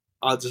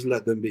 I'll just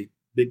let them be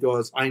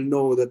because I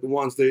know that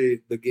once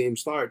the game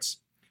starts,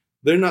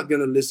 they're not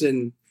gonna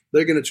listen.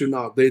 They're gonna tune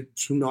out. They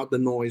tune out the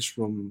noise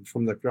from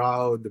the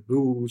crowd, the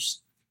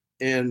boos,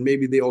 and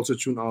maybe they also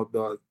tune out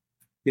the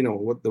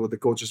what the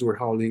coaches were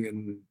howling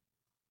and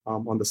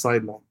on the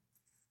sideline.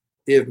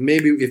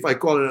 If I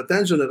call an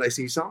attention that I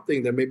see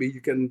something, then maybe you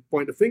can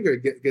point a finger,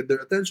 get their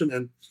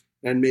attention,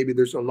 and maybe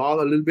there's a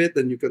little bit,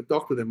 then you can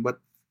talk to them.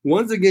 But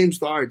once the game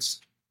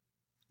starts,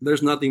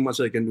 there's nothing much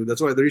I can do.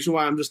 That's why the reason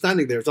why I'm just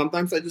standing there.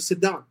 Sometimes I just sit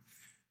down.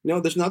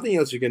 There's nothing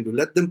else you can do.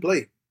 Let them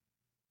play.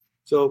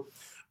 So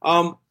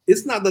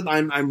it's not that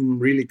I'm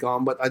really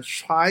calm, but I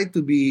try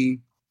to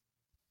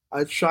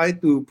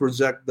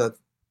project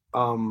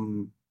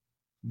um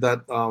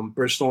that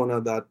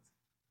persona that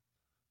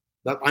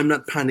I'm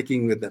not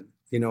panicking with them,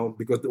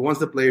 because once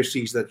the player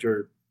sees that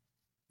you're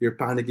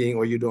panicking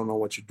or you don't know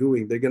what you're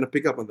doing, they're gonna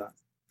pick up on that.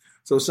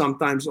 So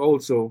sometimes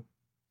also,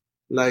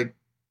 like,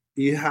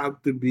 you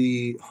have to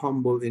be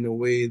humble in a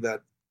way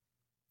that,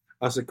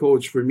 as a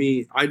coach, for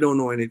me, I don't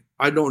know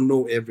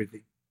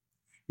everything.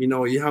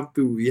 You have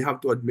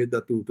to admit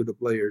that to the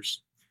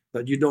players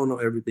that you don't know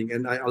everything,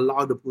 and I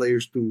allow the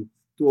players to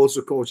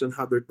also coach and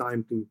have their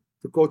time to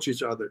coach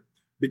each other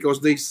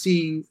because they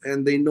see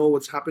and they know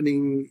what's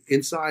happening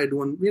inside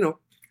when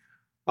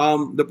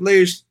the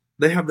players,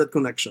 they have that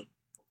connection,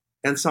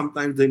 and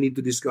sometimes they need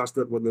to discuss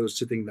that when they're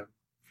sitting down,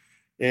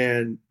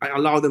 and I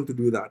allow them to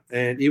do that.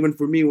 And even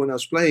for me, when I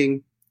was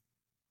playing,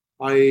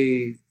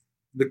 I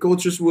the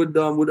coaches would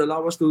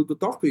allow us to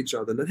talk to each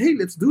other that, hey,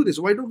 let's do this,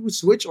 why don't we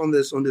switch on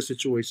this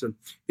situation,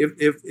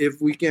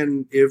 if we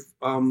can, if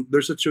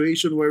there's a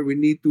situation where we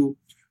need to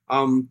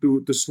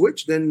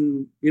switch,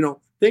 then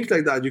things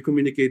like that, you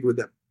communicate with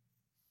them.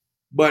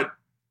 But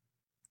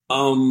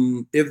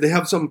if they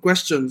have some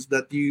questions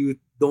that you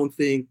don't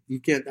think you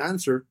can't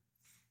answer,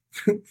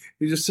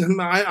 you just say,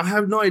 I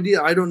have no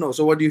idea, I don't know,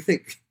 so what do you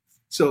think?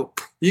 So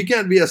you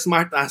can't be a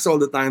smart ass all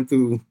the time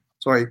to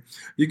sorry,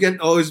 you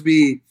can't always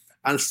be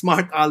a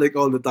smart aleck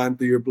all the time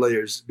to your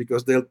players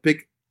because they'll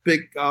pick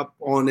up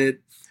on it,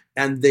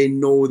 and they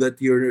know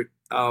that you're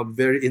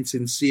very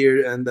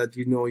insincere, and that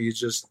you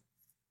just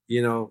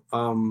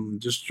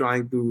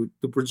trying to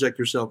project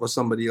yourself as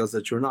somebody else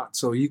that you're not.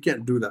 So you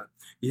can't do that.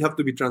 You have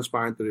to be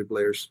transparent to your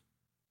players.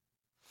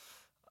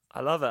 I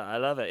love it. I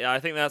love it. Yeah,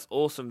 I think that's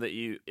awesome that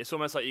it's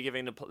almost like you're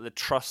giving the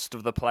trust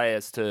of the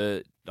players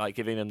to, like,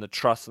 giving them the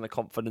trust and the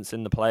confidence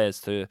in the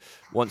players to,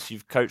 once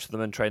you've coached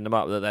them and trained them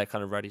up, that they're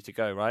kind of ready to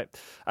go, right?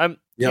 Do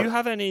you Yep.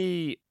 have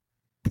any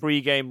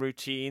pre-game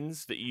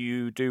routines that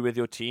you do with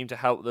your team to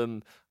help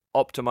them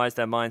optimize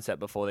their mindset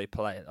before they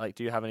play? Like,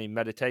 do you have any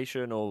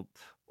meditation or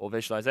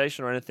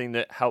visualization or anything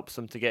that helps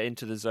them to get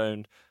into the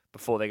zone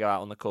before they go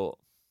out on the court?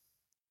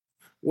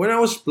 When I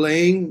was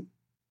playing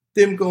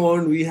Tim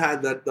Cohn, we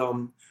had that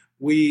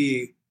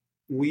we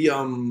we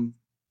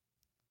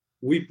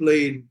we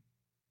played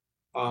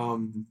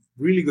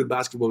really good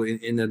basketball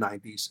in the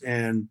 90s,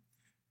 and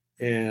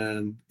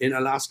in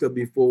Alaska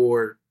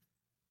before,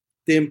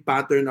 Tim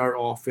patterned our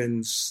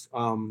offense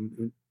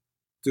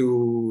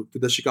to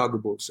the Chicago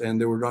Bulls, and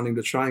they were running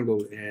the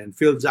triangle, and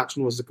Phil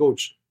Jackson was the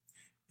coach,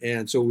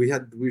 and so we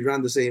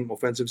ran the same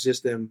offensive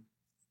system,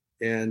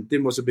 and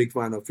Tim was a big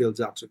fan of Phil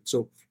Jackson.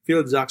 So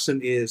Phil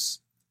Jackson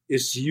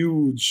is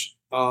huge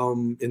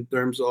in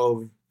terms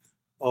of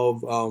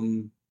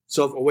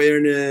self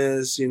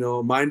awareness,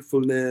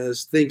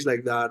 mindfulness, things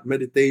like that,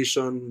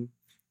 meditation,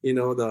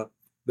 the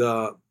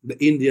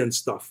Indian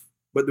stuff.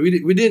 But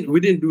we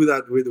didn't do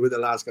that with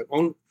Alaska.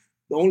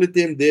 The only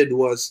thing did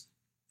was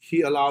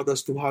he allowed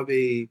us to have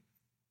a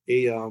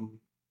um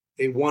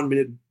a 1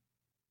 minute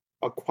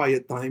a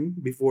quiet time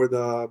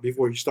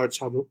before he starts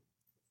huddle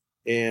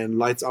and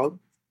lights out,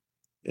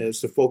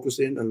 is to focus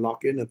in and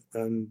lock in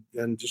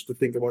and just to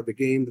think about the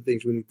game, the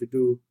things we need to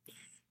do.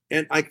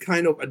 And I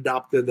kind of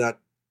adopted that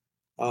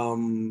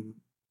um,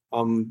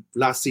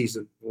 last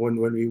season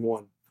when we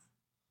won.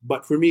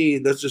 But for me,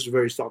 that's just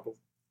very subtle.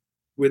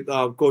 With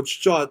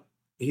Coach Chot,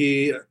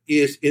 he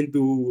is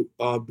into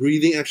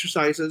breathing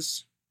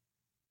exercises,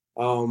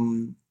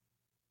 um,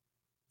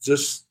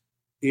 just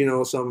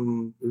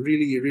some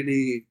really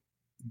really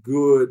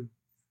good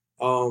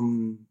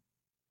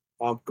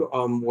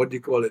what do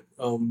you call it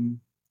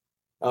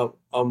uh,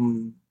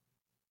 um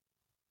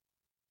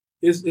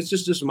it's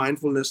just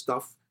mindfulness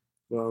stuff,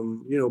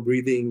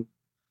 breathing,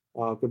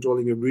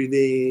 controlling your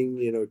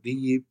breathing,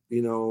 deep,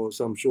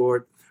 some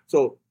short.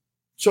 So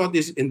short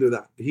is into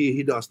that.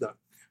 He does that,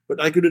 but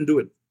I couldn't do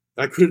it.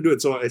 I couldn't do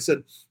it. So I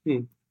said,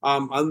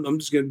 I'm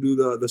just gonna do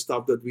the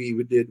stuff that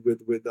we did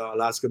with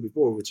Alaska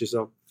before, which is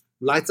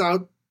lights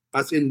out,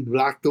 as in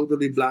black,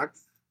 totally black,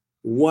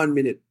 1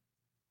 minute.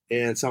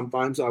 And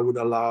sometimes I would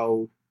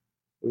allow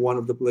one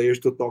of the players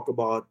to talk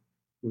about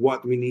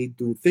what we need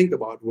to think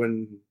about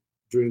when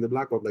during the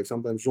blackout. Like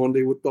sometimes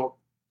Ronde would talk,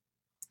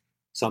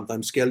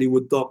 sometimes Kelly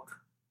would talk,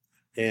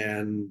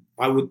 and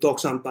I would talk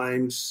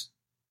sometimes.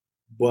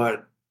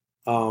 But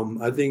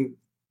I think,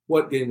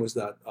 what game was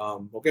that?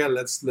 Okay,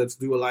 let's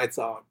do a lights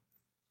out.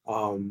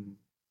 Um,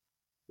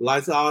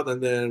 Lights out,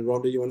 and then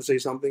Ronda, you want to say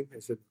something?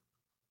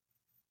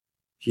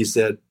 He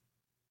said,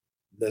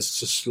 let's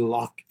just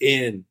lock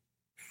in.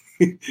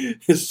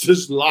 Let's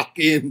just lock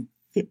in.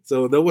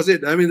 So that was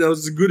it. I mean, that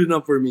was good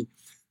enough for me.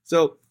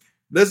 So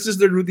that's just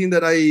the routine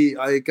that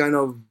I kind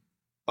of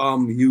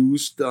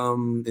used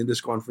in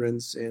this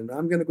conference, and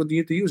I'm gonna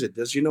continue to use it,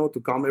 just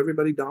to calm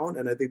everybody down.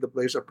 And I think the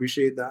players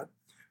appreciate that.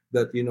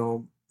 That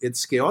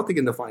it's chaotic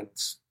in the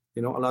finals.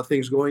 A lot of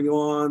things going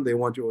on. They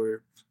want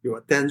your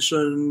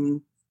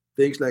attention,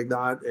 things like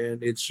that,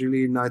 and it's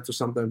really nice to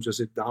sometimes just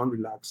sit down,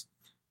 relax,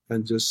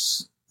 and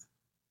just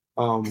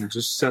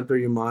center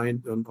your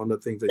mind on the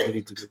things that you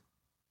need to do.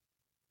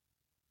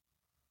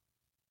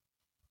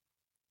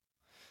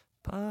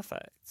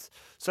 Perfect.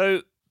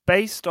 So,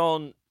 based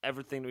on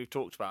everything that we've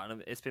talked about,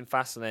 and it's been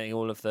fascinating,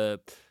 all of the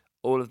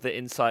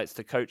insights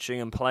to coaching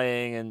and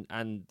playing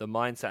and the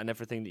mindset and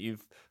everything that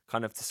you've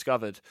kind of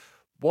discovered.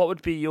 What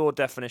would be your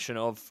definition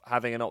of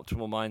having an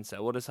optimal mindset?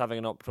 What does having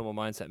an optimal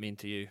mindset mean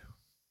to you?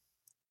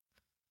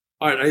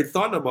 All right, I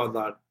thought about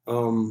that.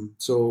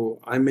 So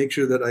I make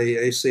sure that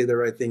I say the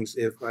right things.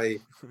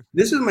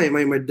 This is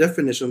my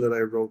definition that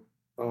I wrote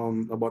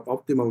about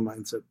optimal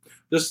mindset.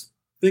 Just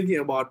thinking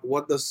about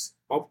what does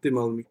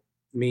optimal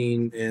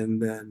mean,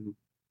 and then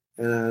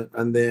and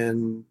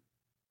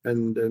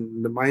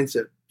the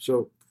mindset.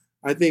 So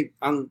I think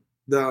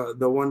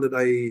the one that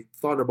I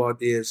thought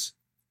about is,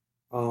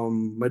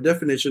 my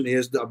definition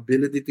is the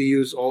ability to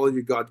use all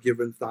your God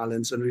given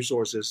talents and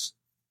resources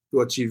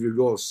to achieve your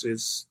goals.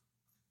 It's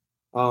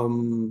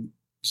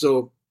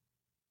so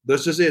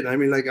that's just it. I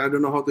mean, like, I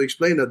don't know how to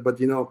explain that, but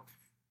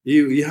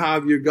you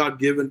have your God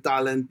given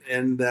talent,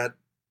 and that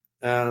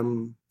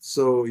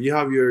so you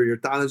have your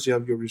talents, you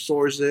have your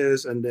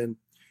resources, and then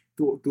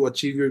to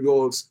achieve your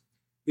goals,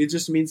 it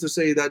just means to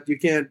say that you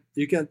can't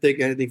take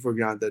anything for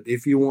granted.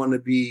 If you want to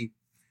be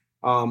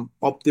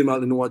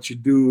optimal in what you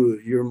do,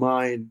 your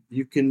mind,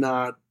 you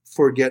cannot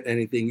forget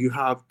anything. You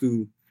have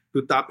to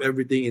tap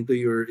everything into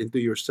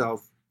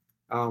yourself,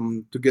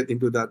 to get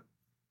into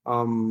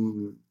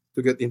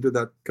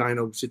that kind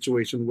of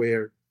situation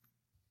where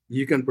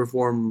you can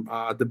perform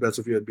at the best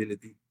of your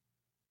ability.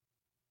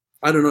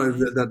 I don't know if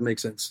that, Amazing. that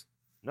makes sense.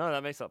 No,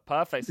 that makes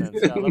perfect sense.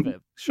 Yeah, I love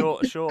it.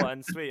 Short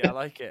and sweet. I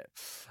like it.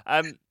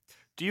 Um,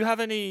 do you have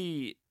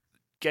any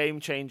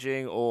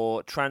game-changing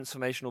or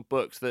transformational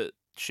books that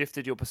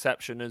shifted your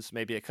perception as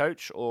maybe a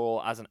coach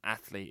or as an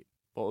athlete?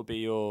 What would be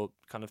your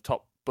kind of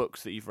top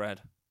books that you've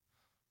read?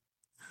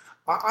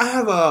 I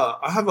have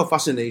a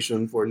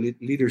fascination for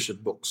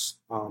leadership books,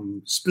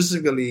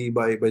 specifically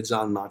by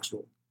John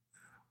Maxwell.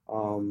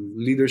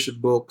 Leadership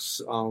books,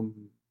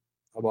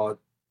 about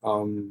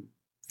um,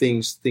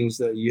 things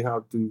that you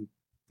have to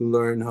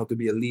learn how to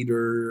be a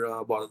leader,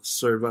 about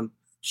servant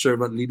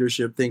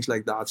leadership, things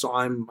like that. So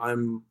I'm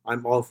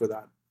all for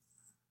that.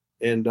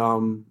 And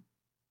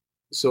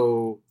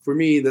so for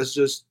me, that's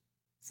just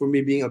for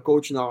me being a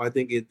coach now. I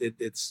think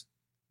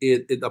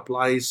it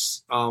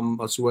applies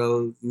as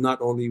well, not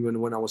only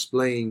when I was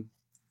playing,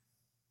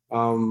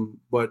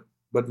 but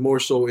more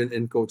so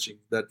in coaching.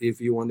 That if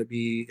you want to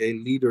be a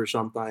leader,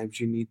 sometimes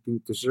you need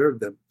to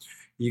serve them.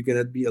 You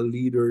cannot be a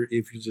leader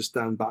if you just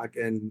stand back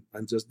and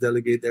just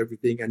delegate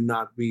everything and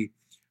not be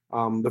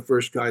the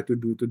first guy to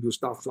do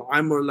stuff. So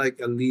I'm more like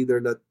a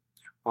leader that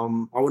I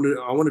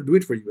want to do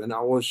it for you, and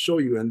I want to show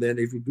you. And then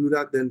if you do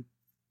that, then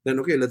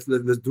okay, let's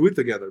do it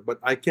together. But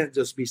I can't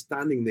just be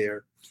standing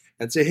there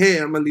and say, hey,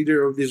 I'm a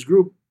leader of this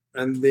group,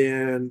 and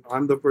then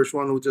I'm the first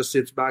one who just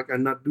sits back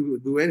and not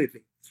do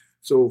anything.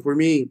 So for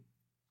me,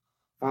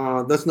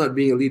 that's not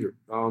being a leader.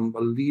 A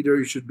leader,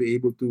 you should be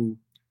able to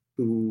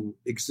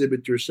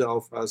exhibit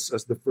yourself as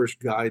the first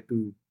guy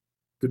to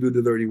do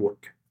the dirty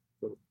work.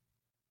 So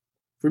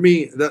for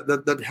me,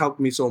 that helped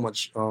me so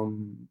much.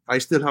 I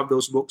still have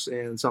those books,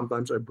 and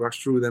sometimes I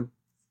brush through them,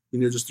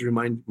 just to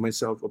remind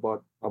myself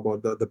about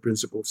the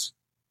principles.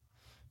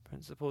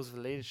 Principles of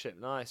leadership,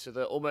 nice. So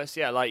they're almost,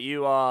 yeah, like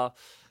you are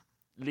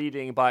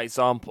leading by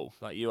example.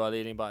 Like you are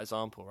leading by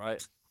example,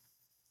 right?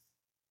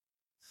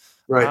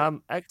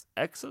 Right.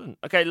 Excellent.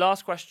 Okay,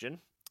 last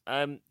question.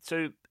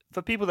 So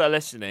for people that are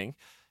listening,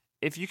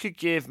 if you could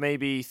give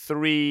maybe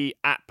three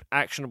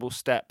actionable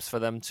steps for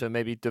them to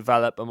maybe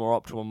develop a more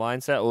optimal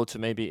mindset or to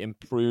maybe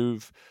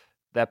improve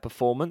their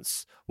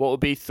performance, what would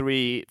be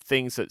three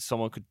things that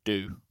someone could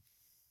do?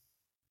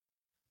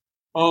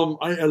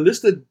 I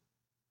listed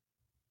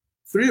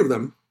three of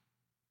them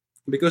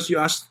because you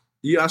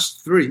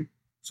asked three,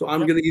 so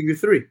I'm Yep, gonna give you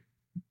three.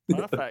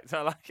 perfect.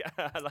 I like it.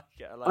 I like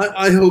it. I I, like it.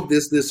 I hope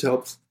this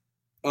helps.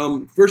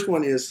 First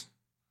one is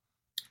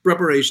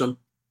preparation.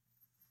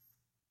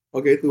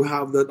 Okay, to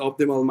have that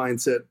optimal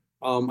mindset,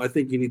 I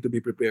think you need to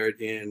be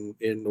prepared in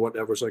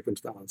whatever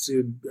circumstance.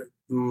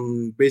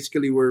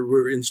 Basically,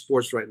 we're in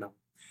sports right now,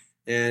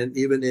 and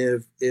even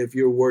if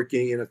you're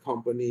working in a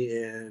company,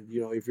 and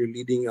if you're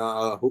leading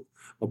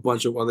a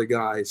bunch of other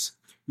guys,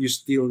 you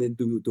still need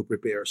to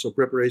prepare. So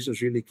preparation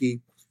is really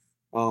key.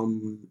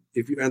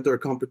 If you enter a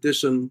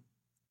competition,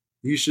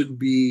 you should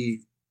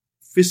be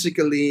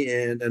physically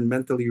and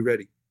mentally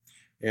ready.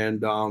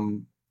 And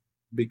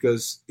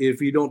because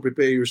if you don't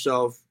prepare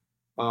yourself,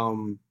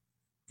 um,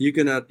 you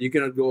cannot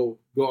go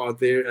out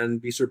there and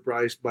be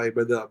surprised by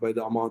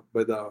the amount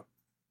by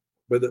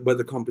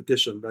the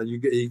competition. Right?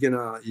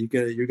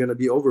 You're gonna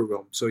be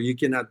overwhelmed. So you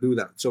cannot do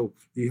that. So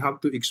you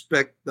have to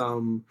expect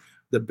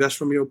the best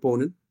from your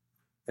opponent,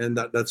 and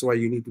that's why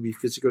you need to be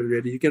physically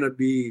ready. You cannot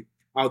be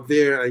out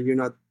there and you're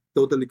not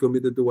totally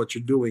committed to what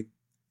you're doing.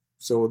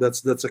 So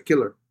that's a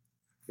killer.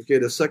 Okay,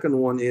 the second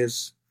one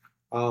is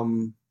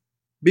um,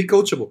 be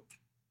coachable.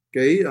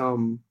 Okay,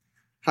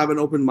 have an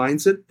open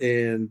mindset,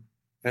 and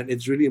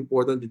it's really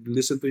important that you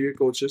listen to your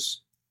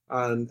coaches,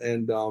 and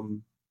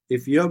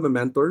if you have a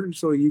mentor,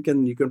 so you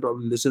can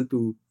probably listen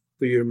to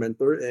your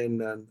mentor,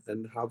 and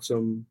have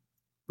some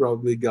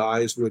probably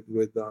guys with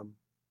wisdom,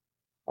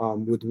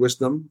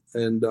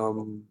 and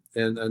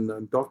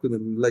talk to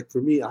them. Like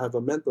for me, I have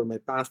a mentor. My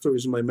pastor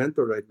is my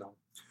mentor right now.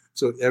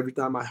 So every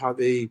time I have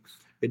a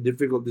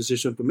difficult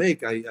decision to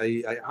make,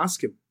 I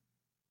ask him.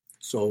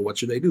 So what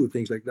should I do?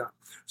 Things like that.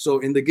 So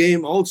in the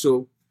game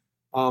also,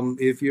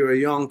 if you're a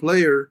young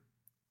player,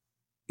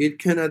 it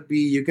cannot be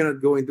you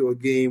cannot go into a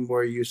game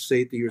where you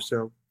say to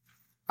yourself,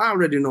 I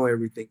already know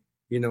everything.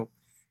 You know,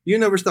 you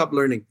never stop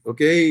learning.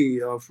 Okay,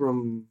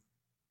 from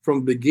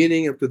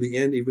beginning up to the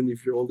end, even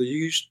if you're older,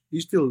 you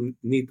still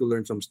need to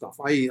learn some stuff.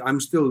 I'm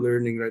still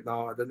learning right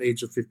now at an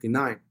age of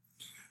 59,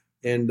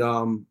 and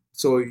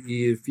so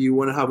if you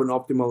want to have an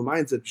optimal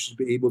mindset, you should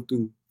be able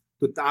to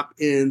tap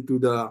into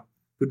the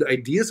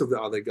ideas of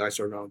the other guys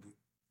around you,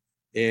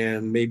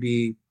 and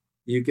maybe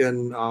you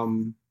can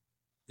um,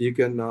 you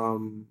can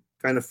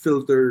kind of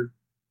filter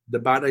the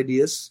bad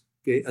ideas,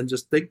 okay, and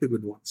just take the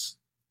good ones.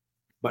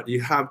 But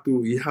you have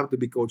to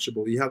be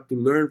coachable. You have to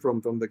learn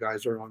from the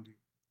guys around you.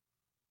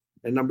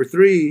 And number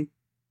three,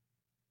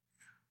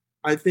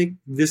 I think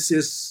this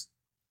is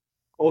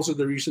also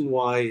the reason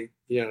why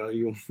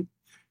you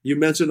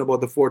mentioned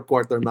about the fourth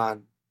quarter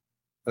man.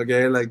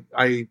 Okay, like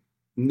I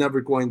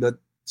never coined that.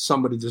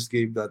 Somebody just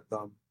gave that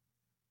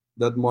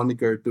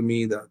moniker to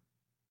me. That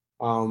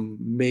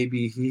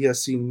maybe he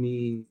has seen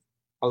me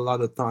a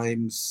lot of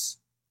times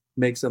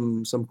make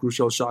some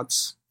crucial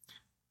shots,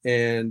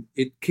 and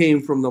it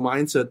came from the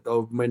mindset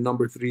of my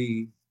number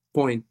three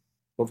point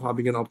of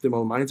having an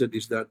optimal mindset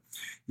is that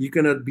you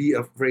cannot be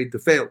afraid to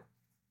fail.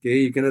 Okay,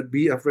 you cannot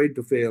be afraid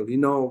to fail.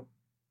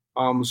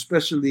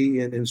 Especially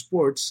in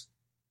sports,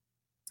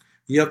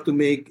 you have to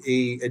make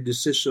a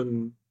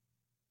decision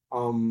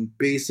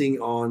basing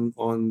on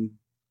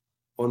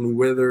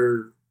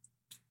whether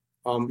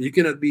you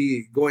cannot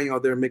be going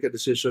out there and make a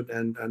decision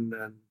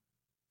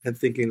and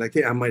thinking like,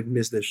 hey, I might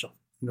miss this shot.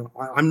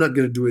 I'm not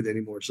going to do it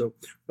anymore. So,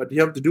 but you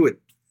have to do it.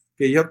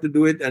 Okay, you have to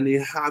do it, and you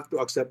have to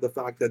accept the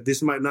fact that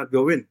this might not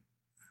go in,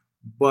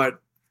 but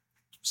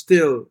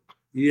still,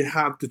 you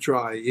have to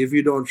try. If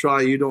you don't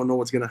try, you don't know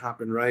what's going to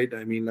happen, right?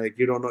 I mean, like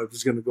you don't know if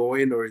it's going to go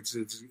in or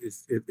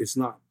it's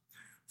not.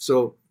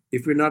 So,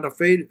 if you're not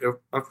afraid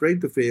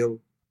to fail,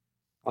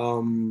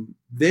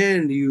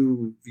 then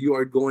you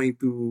are going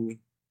to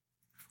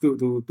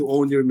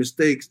own your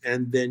mistakes,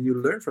 and then you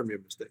learn from your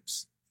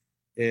mistakes.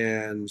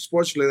 And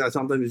sports like that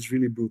sometimes it's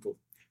really brutal.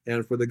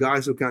 And for the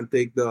guys who can't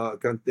take the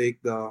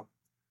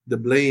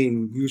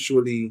blame,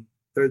 usually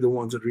they're the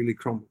ones that really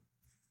crumble.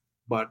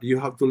 But you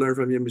have to learn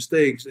from your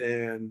mistakes,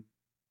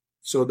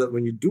 so that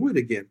when you do it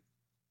again,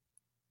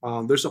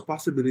 there's a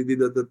possibility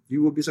that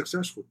you will be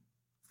successful.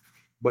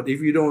 But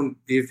if you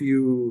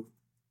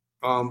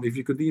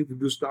continue to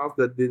do stuff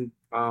that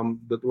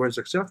weren't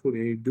successful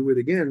and you do it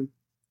again,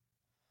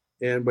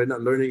 and by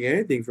not learning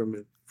anything from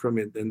it,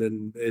 and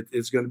then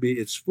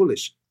it's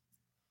foolish.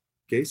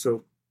 Okay,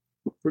 so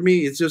for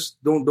me, it's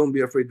just don't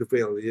be afraid to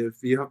fail.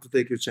 If you have to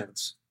take your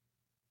chance.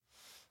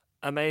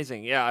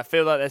 Amazing. Yeah, I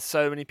feel like there's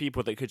so many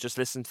people that could just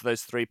listen to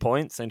those 3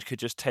 points and could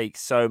just take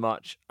so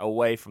much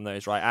away from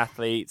those, right?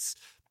 Athletes,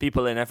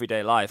 people in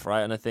everyday life, right?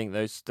 And I think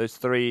those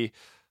 3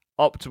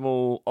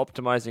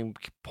 optimizing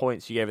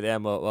points you gave at the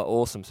end were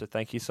awesome. So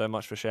thank you so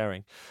much for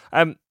sharing.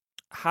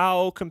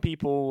 How can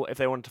people, if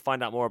they wanted to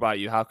find out more about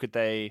you, where could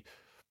they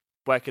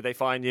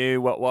find you?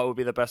 What would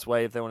be the best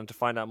way if they wanted to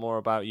find out more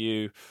about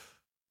you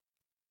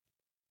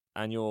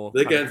and your?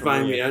 They can't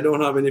find me. I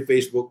don't have any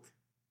Facebook.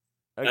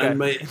 Okay. And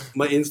my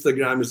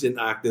Instagram is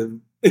inactive.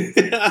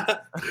 I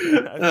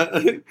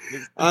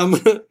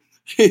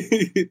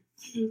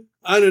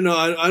don't know.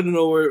 I don't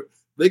know where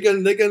they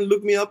can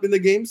look me up in the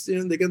games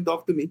and they can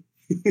talk to me.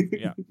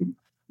 Yeah.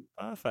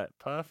 Perfect.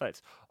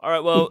 All right.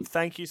 Well,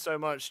 thank you so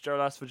much,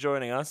 Jolas, for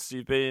joining us.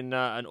 You've been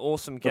an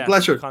awesome guest. A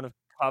pleasure. Kind of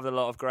covered a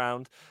lot of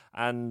ground,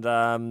 and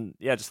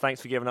just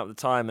thanks for giving up the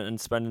time and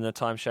spending the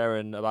time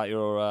sharing about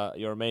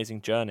your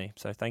amazing journey.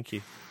 So thank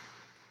you.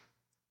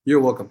 You're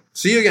welcome.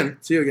 See you again,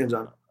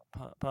 John.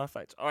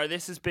 Perfect. All right,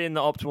 this has been the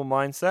Optimal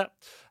Mindset,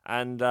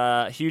 and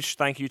huge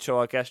thank you to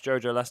our guest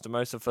Jojo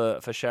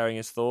Lastimosa for sharing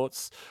his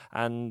thoughts.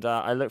 And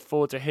I look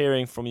forward to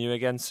hearing from you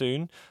again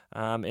soon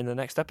in the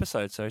next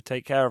episode. So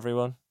take care,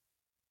 everyone.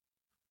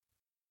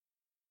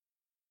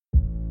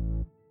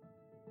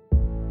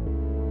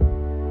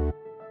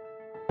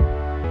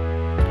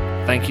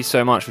 Thank you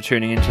so much for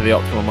tuning into the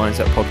Optimal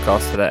Mindset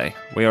podcast today.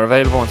 We are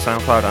available on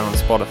SoundCloud and on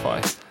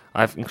Spotify.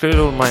 I've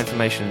included all my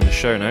information in the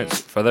show notes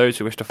for those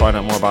who wish to find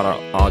out more about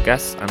our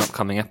guests and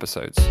upcoming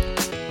episodes.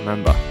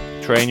 Remember,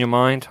 train your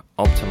mind,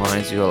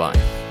 optimize your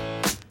life.